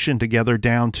vacation together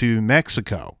down to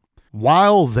Mexico.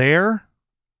 While there,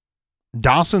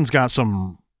 Dawson's got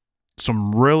some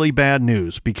really bad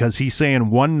news because he's saying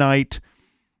one night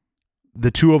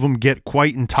the two of them get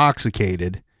quite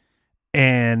intoxicated,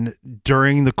 and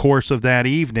during the course of that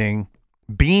evening,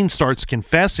 Bean starts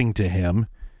confessing to him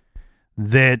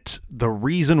that the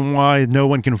reason why no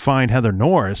one can find Heather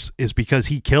Norris is because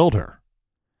he killed her,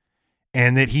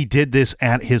 and that he did this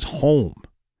at his home,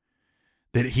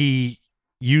 that he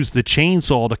used the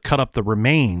chainsaw to cut up the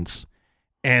remains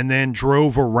and then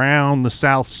drove around the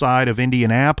south side of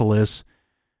Indianapolis,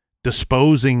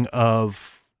 disposing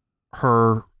of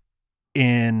her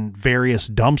in various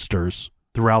dumpsters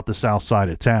throughout the south side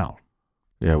of town.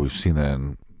 Yeah, we've seen that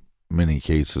in many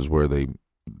cases where they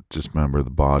dismember the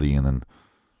body and then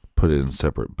put it in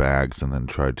separate bags and then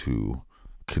try to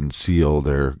conceal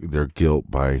their guilt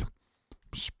by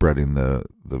spreading the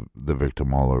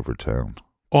victim all over town.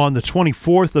 On the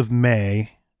 24th of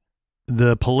May,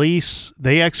 the police,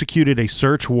 they executed a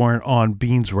search warrant on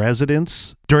Bean's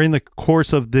residence. During the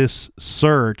course of this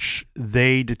search,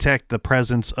 they detect the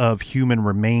presence of human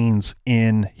remains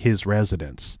in his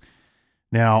residence.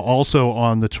 Now, also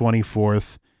on the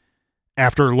 24th,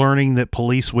 after learning that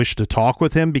police wished to talk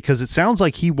with him, because it sounds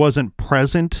like he wasn't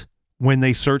present when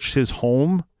they searched his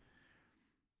home,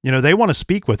 they want to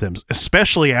speak with him,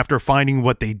 especially after finding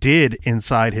what they did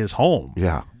inside his home.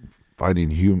 Yeah.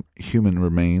 Finding human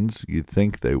remains, you'd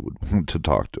think they would want to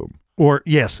talk to him. Or,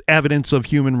 yes, evidence of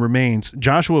human remains.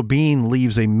 Joshua Bean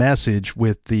leaves a message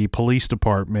with the police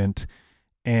department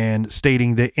and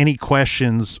stating that any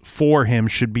questions for him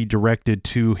should be directed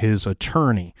to his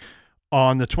attorney.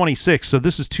 On the 26th, so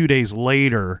this is 2 days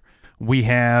later, we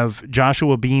have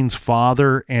Joshua Bean's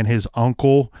father and his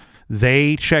uncle.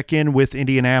 They check in with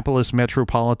Indianapolis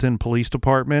Metropolitan Police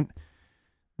Department.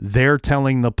 They're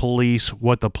telling the police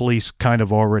what the police kind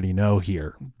of already know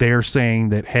here. They're saying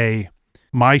that, hey,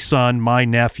 my son, my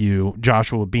nephew,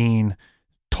 Joshua Bean,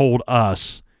 told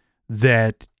us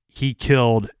that he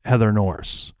killed Heather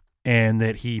Norris and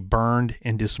that he burned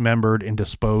and dismembered and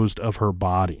disposed of her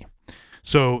body.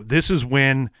 So this is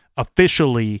when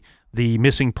officially the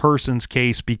missing persons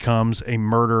case becomes a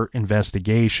murder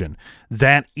investigation.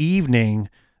 That evening,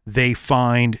 they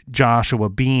find Joshua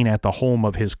Bean at the home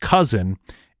of his cousin,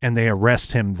 and they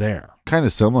arrest him there. Kind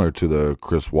of similar to the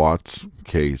Chris Watts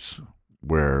case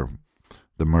where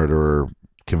the murderer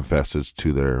confesses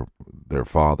to their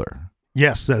father.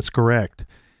 Yes, that's correct.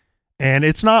 And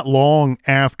it's not long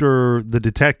after the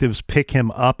detectives pick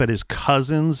him up at his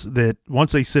cousin's that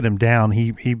once they sit him down,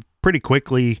 he pretty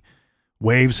quickly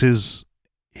waives his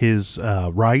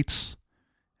rights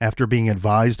after being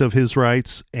advised of his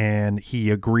rights, and he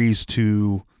agrees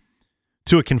to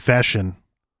a confession,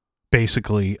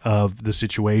 basically, of the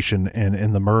situation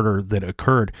and the murder that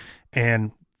occurred.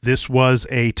 And this was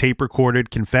a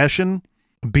tape-recorded confession.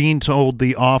 Bean told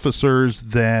the officers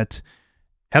that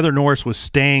Heather Norris was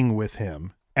staying with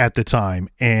him at the time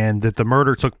and that the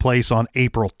murder took place on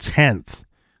April 10th.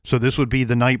 So this would be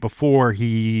the night before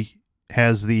he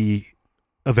has the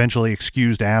eventually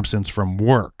excused absence from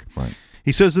work. Right.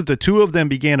 He says that the two of them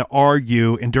began to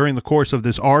argue, and during the course of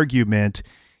this argument,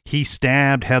 he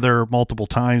stabbed Heather multiple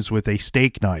times with a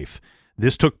steak knife.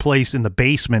 This took place in the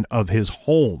basement of his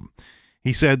home.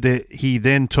 He said that he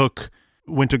then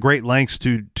went to great lengths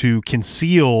to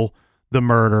conceal the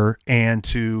murder and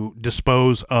to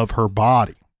dispose of her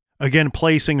body. Again,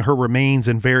 placing her remains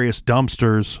in various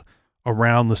dumpsters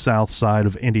around the south side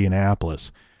of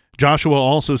Indianapolis. Joshua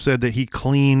also said that he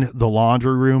cleaned the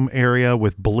laundry room area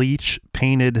with bleach,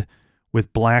 painted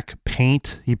with black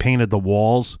paint. He painted the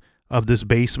walls of this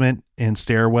basement and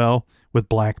stairwell with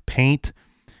black paint,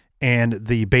 and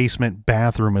the basement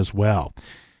bathroom as well.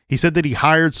 He said that he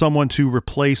hired someone to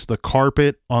replace the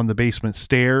carpet on the basement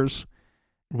stairs.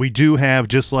 We do have,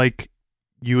 just like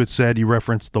you had said, you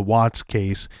referenced the Watts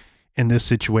case. In this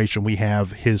situation, we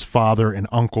have his father and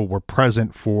uncle were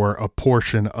present for a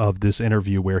portion of this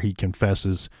interview where he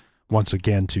confesses once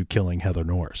again to killing Heather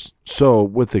Norris. So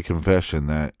with the confession,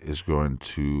 that is going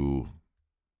to,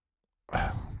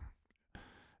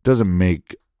 doesn't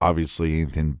make obviously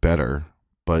anything better,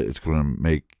 but it's going to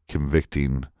make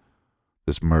convicting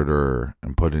this murderer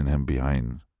and putting him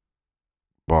behind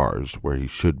bars where he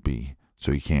should be,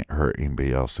 so he can't hurt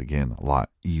anybody else again, a lot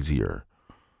easier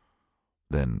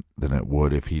than it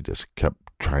would if he just kept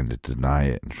trying to deny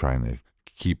it and trying to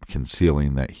keep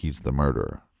concealing that he's the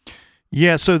murderer.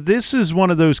 Yeah, so this is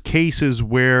one of those cases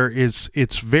where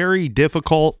it's very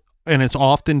difficult, and it's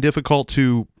often difficult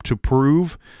to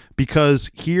prove, because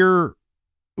here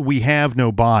we have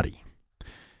no body.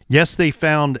 Yes, they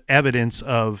found evidence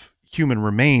of human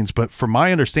remains, but from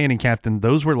my understanding, Captain,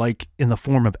 those were like in the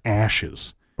form of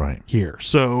ashes. Right. Here.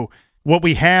 So what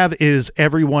we have is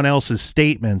everyone else's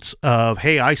statements of,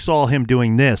 hey, I saw him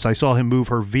doing this. I saw him move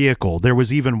her vehicle. There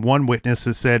was even one witness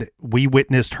that said, we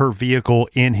witnessed her vehicle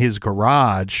in his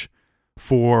garage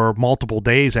for multiple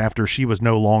days after she was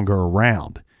no longer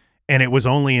around. And it was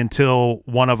only until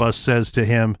one of us says to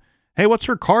him, hey, what's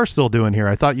her car still doing here?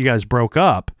 I thought you guys broke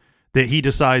up, that he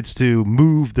decides to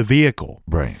move the vehicle.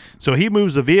 Right. So he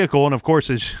moves the vehicle, and of course,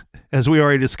 as we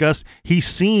already discussed, he's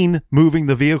seen moving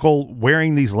the vehicle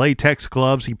wearing these latex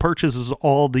gloves. He purchases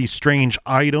all these strange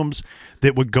items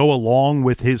that would go along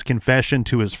with his confession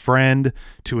to his friend,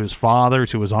 to his father,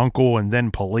 to his uncle, and then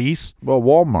police. Well,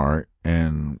 Walmart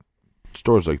and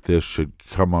stores like this should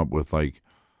come up with like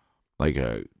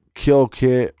a kill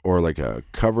kit or like a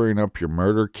covering up your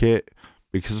murder kit,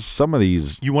 because some of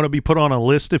these, you want to be put on a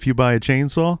list if you buy a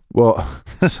chainsaw? Well,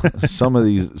 some of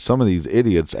these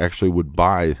idiots actually would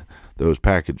buy those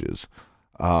packages.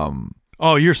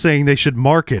 Oh, you're saying they should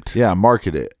market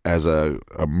it as a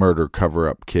murder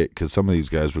cover-up kit, because some of these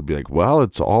guys would be like, well,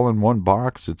 it's all in one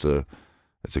box. It's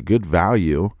a good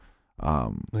value.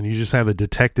 And you just have a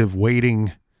detective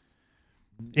waiting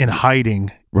in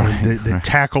hiding, right, that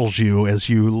tackles you as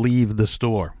you leave the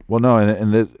store. Well, no,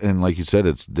 and like you said,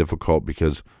 it's difficult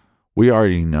because we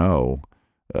already know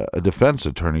a defense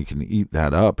attorney can eat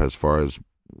that up, as far as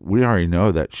we already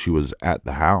know that she was at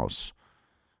the house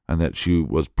and that she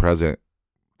was present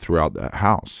throughout that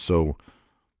house. So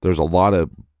there's a lot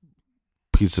of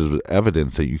pieces of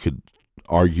evidence that you could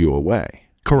argue away.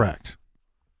 Correct.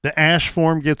 The ash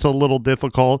form gets a little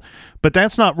difficult, but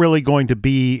that's not really going to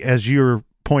be, as you're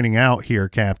pointing out here,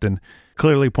 Captain,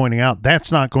 clearly pointing out,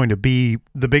 that's not going to be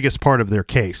the biggest part of their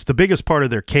case. The biggest part of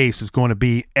their case is going to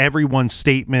be everyone's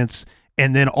statements,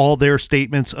 and then all their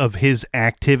statements of his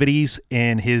activities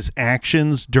and his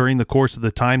actions during the course of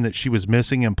the time that she was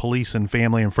missing and police and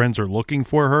family and friends are looking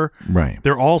for her. Right.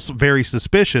 They're all very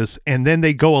suspicious, and then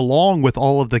they go along with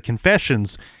all of the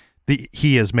confessions that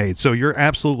he has made. So you're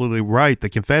absolutely right. The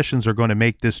confessions are going to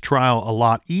make this trial a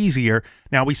lot easier.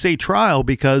 Now, we say trial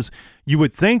because you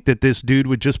would think that this dude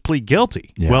would just plead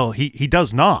guilty. Yeah. Well, he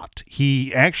does not.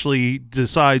 He actually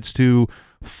decides to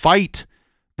fight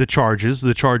the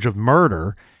charge of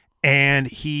murder, and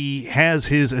he has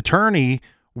his attorney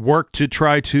work to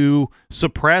try to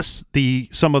suppress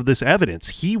some of this evidence.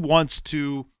 He wants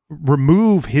to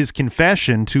remove his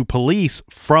confession to police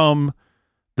from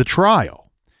the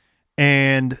trial.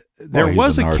 And there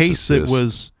was a case that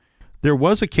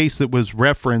was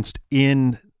referenced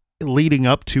in leading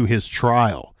up to his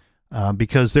trial,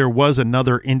 because there was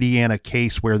another Indiana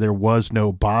case where there was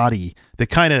no body that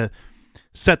kind of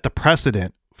set the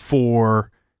precedent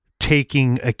for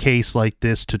taking a case like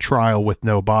this to trial with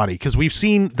no body, because we've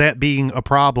seen that being a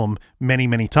problem many,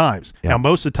 many times. Yeah. Now,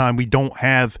 most of the time we don't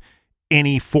have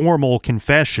any formal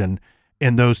confession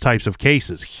in those types of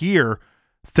cases. Here,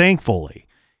 thankfully,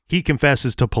 he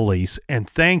confesses to police, and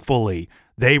thankfully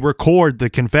they record the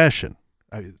confession.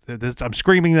 I'm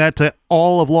screaming that to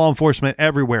all of law enforcement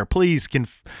everywhere. Please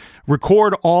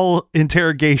record all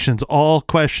interrogations, all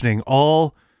questioning,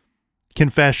 all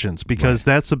confessions, because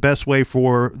that's the best way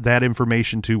for that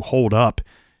information to hold up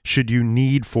should you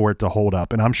need for it to hold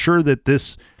up. And I'm sure that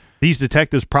these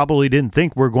detectives probably didn't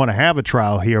think we're going to have a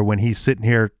trial here when he's sitting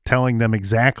here telling them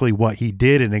exactly what he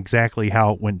did and exactly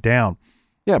how it went down.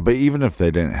 Yeah, but even if they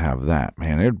didn't have that,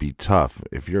 man, it'd be tough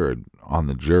if you're on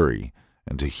the jury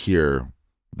and to hear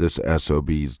this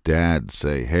SOB's dad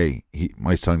say, hey,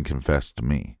 my son confessed to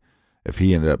me. If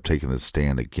he ended up taking the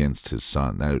stand against his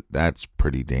son, that's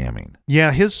pretty damning.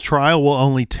 Yeah, his trial will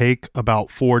only take about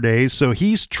 4 days. So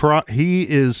he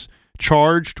is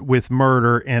charged with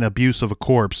murder and abuse of a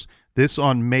corpse. This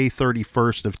on May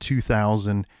 31st of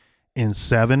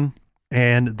 2007.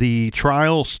 And the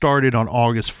trial started on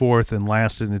August 4th and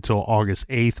lasted until August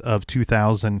 8th of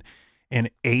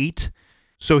 2008.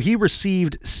 So he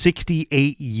received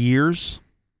 68 years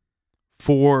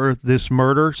for this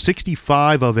murder.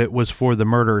 65 of it was for the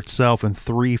murder itself and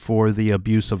 3 for the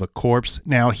abuse of a corpse.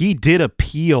 Now, he did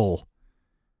appeal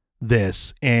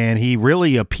this, and he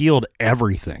really appealed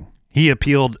everything. He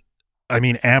appealed,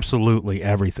 absolutely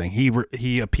everything.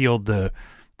 He appealed the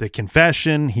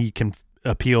confession. He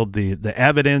appealed the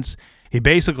evidence. He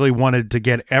basically wanted to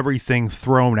get everything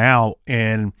thrown out,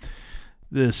 and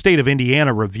the state of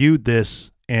Indiana reviewed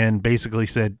this and basically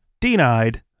said,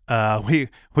 denied.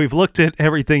 We've looked at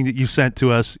everything that you sent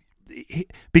to us,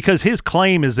 because his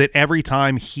claim is that every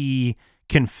time he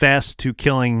confessed to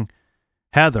killing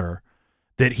Heather,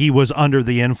 that he was under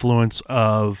the influence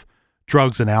of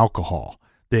drugs and alcohol,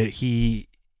 that he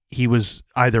was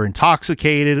either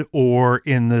intoxicated or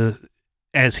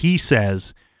as he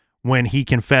says, when he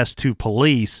confessed to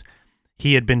police,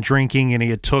 he had been drinking and he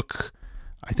had took,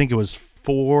 I think it was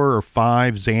 4 or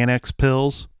 5 Xanax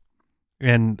pills.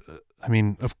 And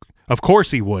of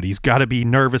course he would. He's got to be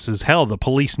nervous as hell. The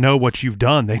police know what you've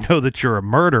done. They know that you're a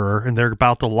murderer, and they're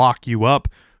about to lock you up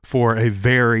for a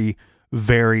very,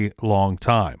 very long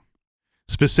time.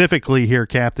 Specifically here,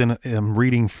 Captain, I'm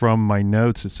reading from my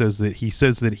notes. It says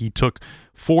that he took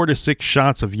 4 to 6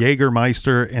 shots of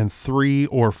Jägermeister and 3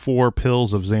 or 4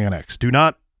 pills of Xanax.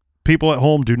 People at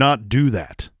home, do not do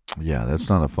that. Yeah, that's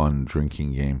not a fun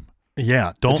drinking game.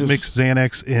 Yeah, don't mix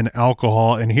Xanax in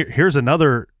alcohol. And here's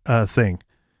another thing.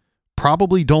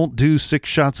 Probably don't do 6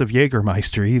 shots of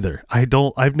Jägermeister either.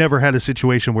 I've never had a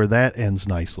situation where that ends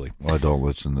nicely. Well, I don't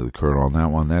listen to the colonel on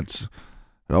that one. It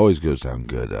always goes down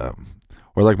good.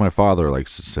 Or like my father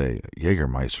likes to say,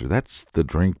 Jägermeister, that's the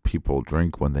drink people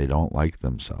drink when they don't like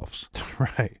themselves.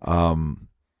 Right.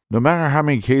 No matter how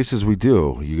many cases we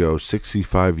do, you go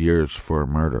 65 years for a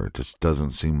murder. It just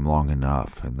doesn't seem long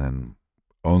enough. And then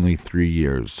only 3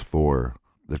 years for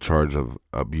the charge of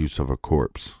abuse of a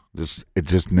corpse. It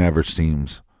just never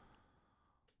seems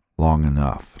long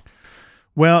enough.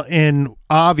 Well, and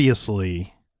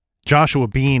obviously, Joshua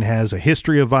Bean has a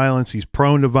history of violence. He's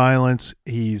prone to violence.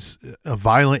 He's a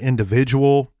violent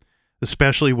individual,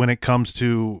 especially when it comes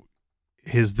to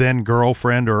his then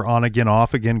girlfriend, or on again,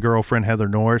 off again girlfriend, Heather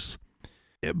Norris.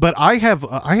 But I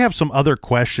have some other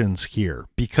questions here,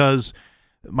 because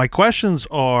my questions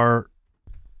are,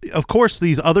 of course,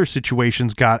 these other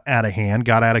situations got out of hand,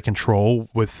 got out of control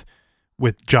with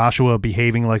Joshua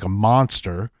behaving like a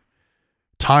monster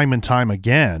time and time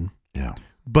again. Yeah.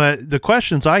 But the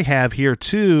questions I have here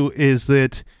too is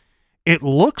that it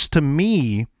looks to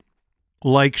me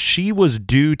like she was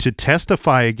due to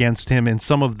testify against him in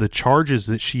some of the charges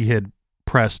that she had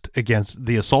pressed against,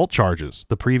 the assault charges,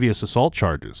 the previous assault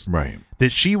charges. Right.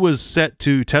 That she was set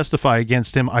to testify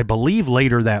against him, I believe,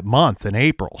 later that month in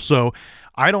April. So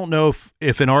I don't know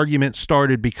if an argument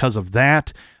started because of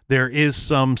that. There is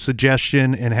some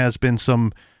suggestion and has been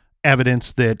some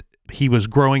evidence that he was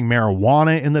growing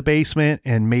marijuana in the basement,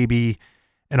 and maybe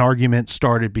an argument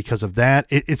started because of that.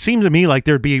 It seemed to me like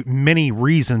there'd be many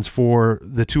reasons for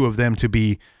the two of them to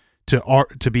be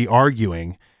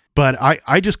arguing. But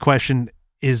I just question,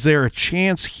 is there a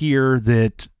chance here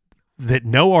that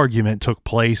no argument took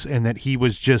place and that he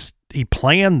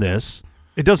planned this?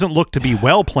 It doesn't look to be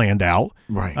well planned out.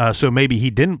 Right. So maybe he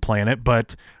didn't plan it,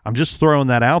 but I'm just throwing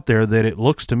that out there, that it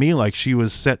looks to me like she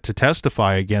was set to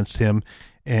testify against him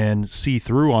and see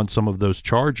through on some of those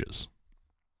charges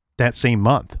that same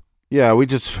month. Yeah, we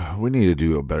need to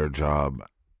do a better job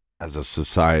as a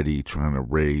society trying to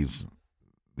raise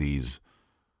these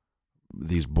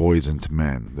boys into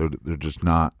men. They're just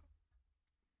not.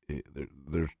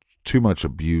 There's too much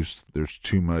abuse. There's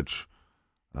too much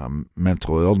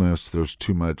mental illness. There's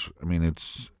too much. I mean,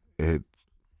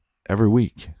 every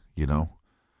week, you know.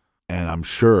 And I'm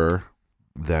sure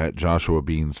that Joshua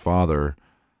Bean's father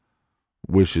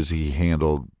wishes he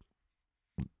handled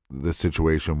the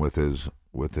situation with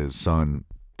his son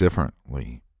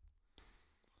differently,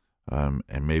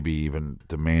 and maybe even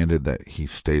demanded that he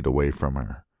stayed away from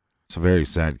her. It's a very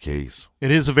sad case.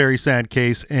 It is a very sad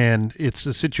case, and it's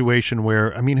a situation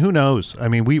where, I mean, who knows? I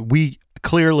mean, we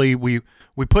clearly we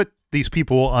put these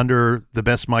people under the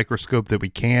best microscope that we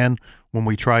can when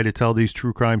we try to tell these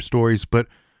true crime stories, but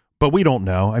we don't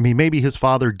know. I mean, maybe his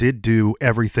father did do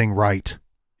everything right,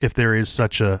 if there is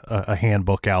such a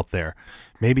handbook out there.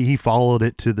 Maybe he followed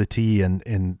it to the T, and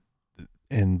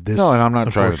this. No, and I'm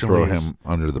not trying to throw him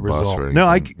under the bus or anything.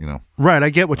 No, you know. Right, I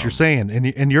get what you're saying,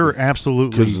 and you're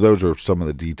absolutely, because those are some of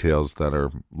the details that are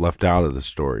left out of the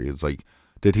story. It's like,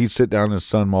 did he sit down his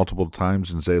son multiple times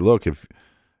and say, "Look, if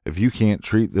you can't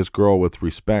treat this girl with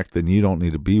respect, then you don't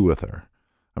need to be with her"?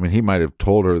 I mean, he might have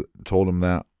told him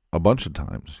that a bunch of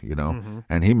times, you know,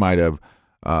 and he might have,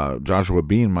 Joshua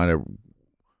Bean might have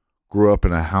grew up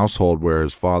in a household where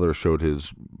his father showed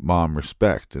his mom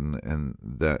respect, and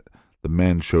that the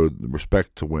men showed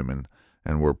respect to women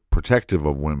and were protective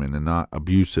of women and not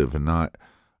abusive and not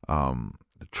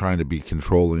trying to be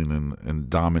controlling and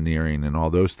domineering and all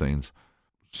those things.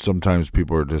 Sometimes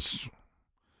people are just,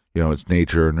 you know, it's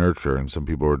nature or nurture, and some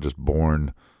people are just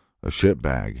born a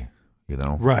shitbag, you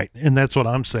know? Right, and that's what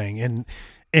I'm saying.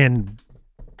 And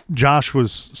Josh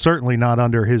was certainly not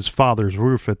under his father's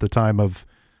roof at the time of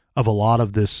a lot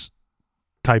of this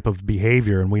type of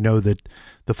behavior, and we know that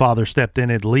the father stepped in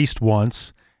at least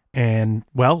once, and,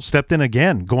 well, stepped in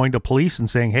again, going to police and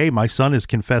saying, "Hey, my son has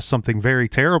confessed something very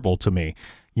terrible to me.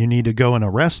 You need to go and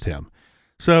arrest him."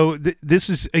 So this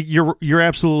is, you're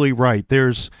absolutely right.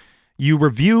 You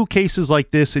review cases like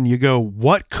this and you go,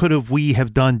 what could we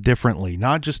have done differently?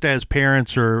 Not just as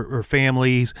parents or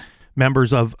families,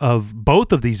 members of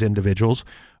both of these individuals,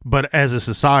 but as a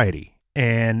society.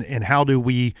 And how do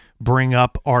we bring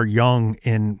up our young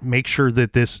and make sure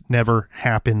that this never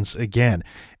happens again?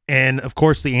 And of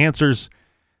course, the answers,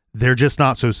 they're just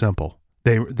not so simple.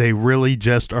 They really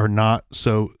just are not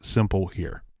so simple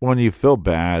here. When you feel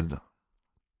bad,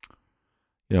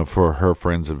 you know, for her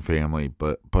friends and family,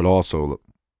 but also,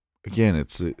 again,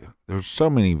 there's so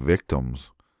many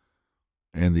victims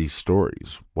in these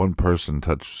stories. One person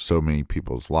touched so many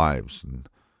people's lives,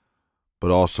 but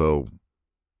also,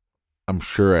 I'm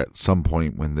sure at some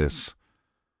point when this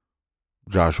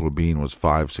Joshua Bean was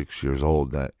 5-6 years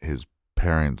old, that his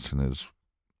parents and his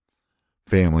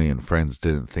family and friends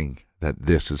didn't think that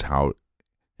this is how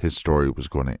his story was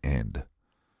going to end.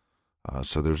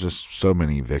 So there's just so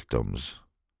many victims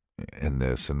in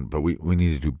this, but we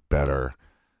need to do better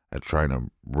at trying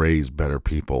to raise better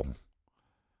people.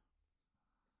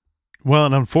 Well,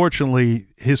 and unfortunately,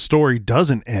 his story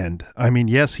doesn't end. I mean,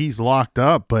 yes, he's locked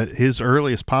up, but his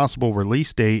earliest possible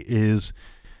release date is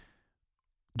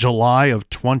July of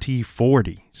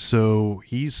 2040. So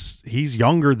he's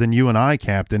younger than you and I,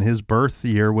 Captain. His birth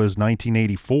year was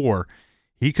 1984.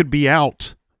 He could be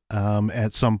out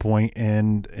at some point,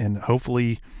 and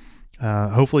hopefully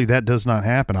that does not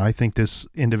happen. I think this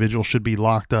individual should be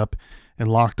locked up and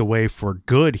locked away for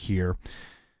good here.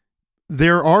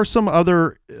 There are some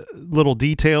other little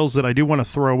details that I do want to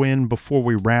throw in before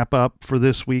we wrap up for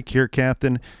this week here,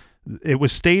 Captain. It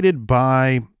was stated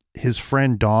by his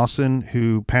friend Dawson,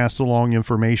 who passed along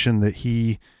information that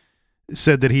he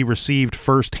said that he received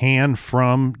firsthand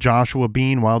from Joshua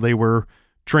Bean while they were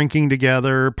drinking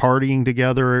together, partying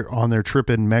together on their trip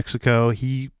in Mexico.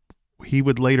 He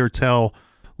would later tell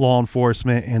law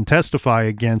enforcement and testify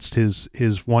against his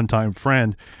one-time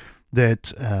friend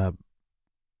that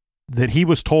he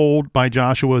was told by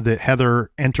Joshua that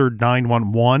Heather entered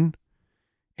 911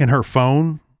 in her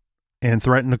phone and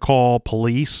threatened to call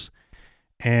police.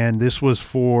 And this was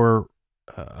for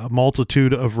a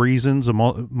multitude of reasons,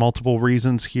 multiple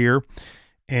reasons here,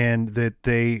 and that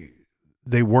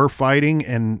they were fighting.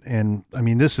 And I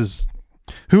mean, this is,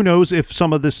 who knows if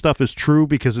some of this stuff is true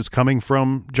because it's coming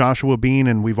from Joshua Bean,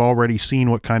 and we've already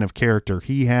seen what kind of character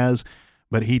he has.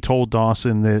 But he told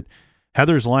Dawson that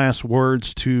Heather's last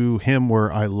words to him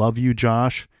were, "I love you,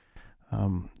 Josh."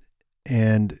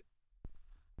 And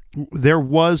there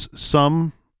was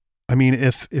some, I mean,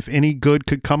 if any good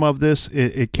could come of this,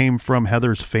 it came from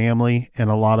Heather's family and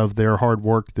a lot of their hard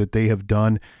work that they have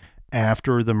done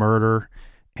after the murder.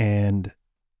 And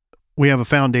we have a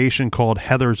foundation called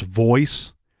Heather's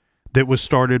Voice that was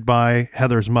started by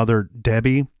Heather's mother,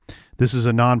 Debbie. This is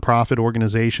a nonprofit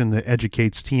organization that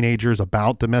educates teenagers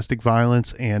about domestic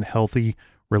violence and healthy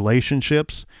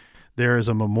relationships. There is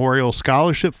a memorial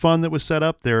scholarship fund that was set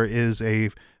up. There is a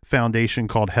foundation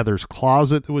called Heather's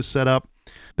Closet that was set up.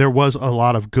 There was a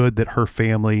lot of good that her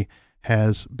family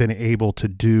has been able to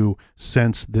do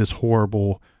since this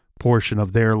horrible portion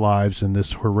of their lives and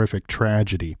this horrific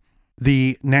tragedy.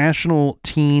 The National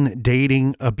Teen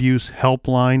Dating Abuse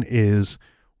Helpline is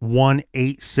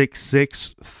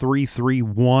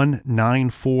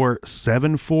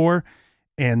 1-866-331-9474,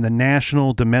 and the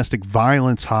National Domestic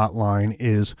Violence Hotline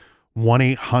is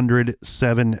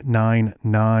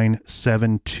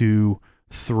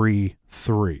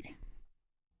 1-800-799-7233.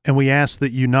 And we ask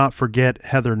that you not forget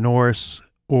Heather Norris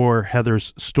or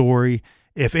Heather's story.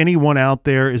 If anyone out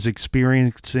there is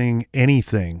experiencing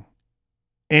anything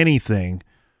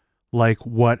like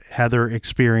what Heather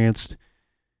experienced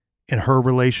in her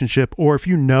relationship, or if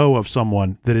you know of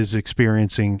someone that is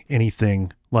experiencing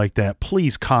anything like that,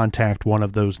 please contact one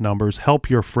of those numbers. Help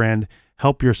your friend,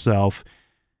 help yourself.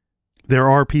 There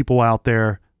are people out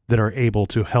there that are able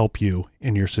to help you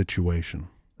in your situation.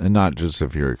 And not just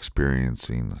if you're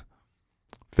experiencing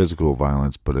physical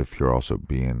violence, but if you're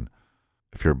being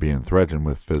threatened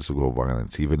with physical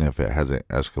violence, even if it hasn't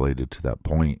escalated to that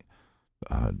point,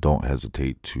 don't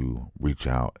hesitate to reach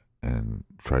out and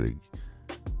try to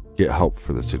get help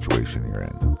for the situation you're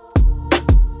in.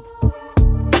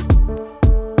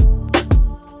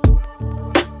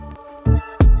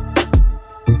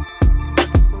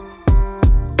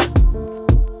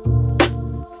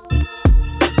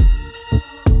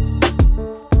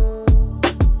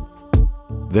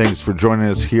 Thanks for joining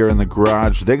us here in the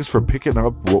garage. Thanks for picking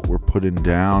up what we're putting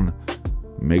down.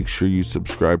 Make sure you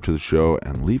subscribe to the show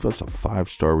and leave us a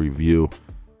 5-star review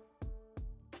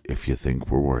if you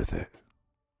think we're worth it.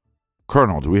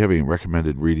 Colonel, do we have any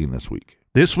recommended reading this week?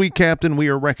 This week, Captain, we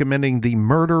are recommending The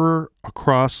Murderer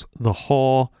Across the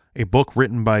Hall, a book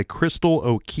written by Crystal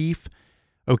O'Keefe.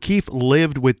 O'Keefe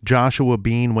lived with Joshua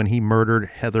Bean when he murdered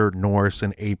Heather Norris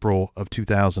in April of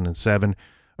 2007.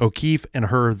 O'Keefe and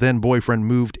her then-boyfriend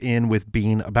moved in with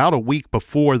Bean about a week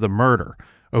before the murder.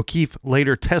 O'Keefe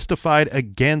later testified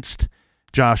against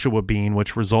Joshua Bean,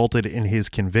 which resulted in his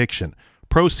conviction.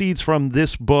 Proceeds from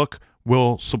this book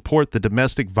will support the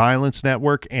Domestic Violence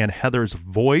Network and Heather's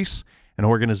Voice, an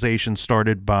organization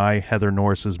started by Heather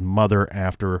Norris's mother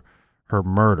after her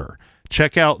murder.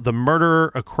 Check out The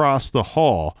Murderer Across the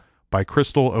Hall by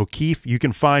Crystal O'Keefe. You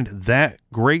can find that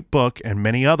great book and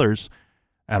many others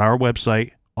at our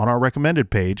website on our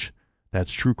recommended page.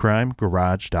 That's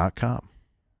truecrimegarage.com.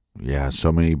 Yeah,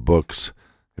 so many books.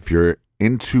 If you're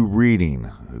into reading,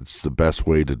 it's the best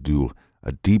way to do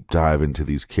a deep dive into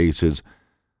these cases.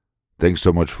 Thanks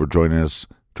so much for joining us.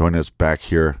 Join us back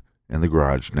here in the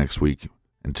garage next week.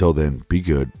 Until then, be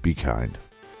good, be kind,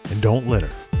 and don't litter.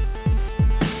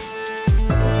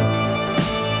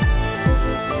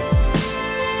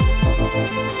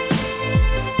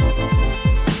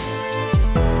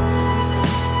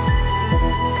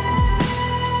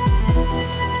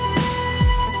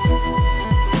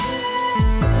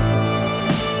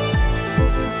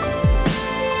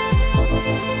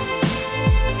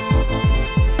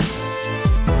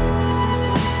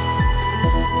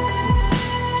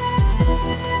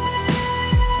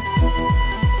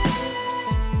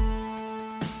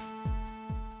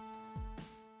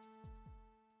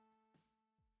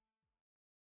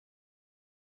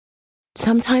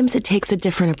 Sometimes it takes a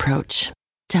different approach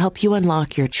to help you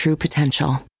unlock your true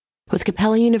potential. With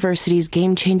Capella University's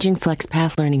game-changing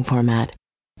FlexPath learning format,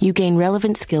 you gain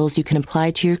relevant skills you can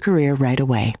apply to your career right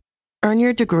away. Earn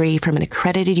your degree from an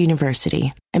accredited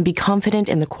university and be confident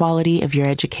in the quality of your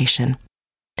education.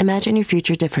 Imagine your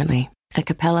future differently at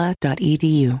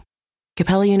capella.edu.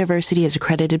 Capella University is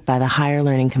accredited by the Higher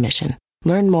Learning Commission.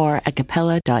 Learn more at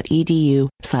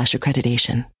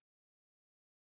capella.edu/accreditation.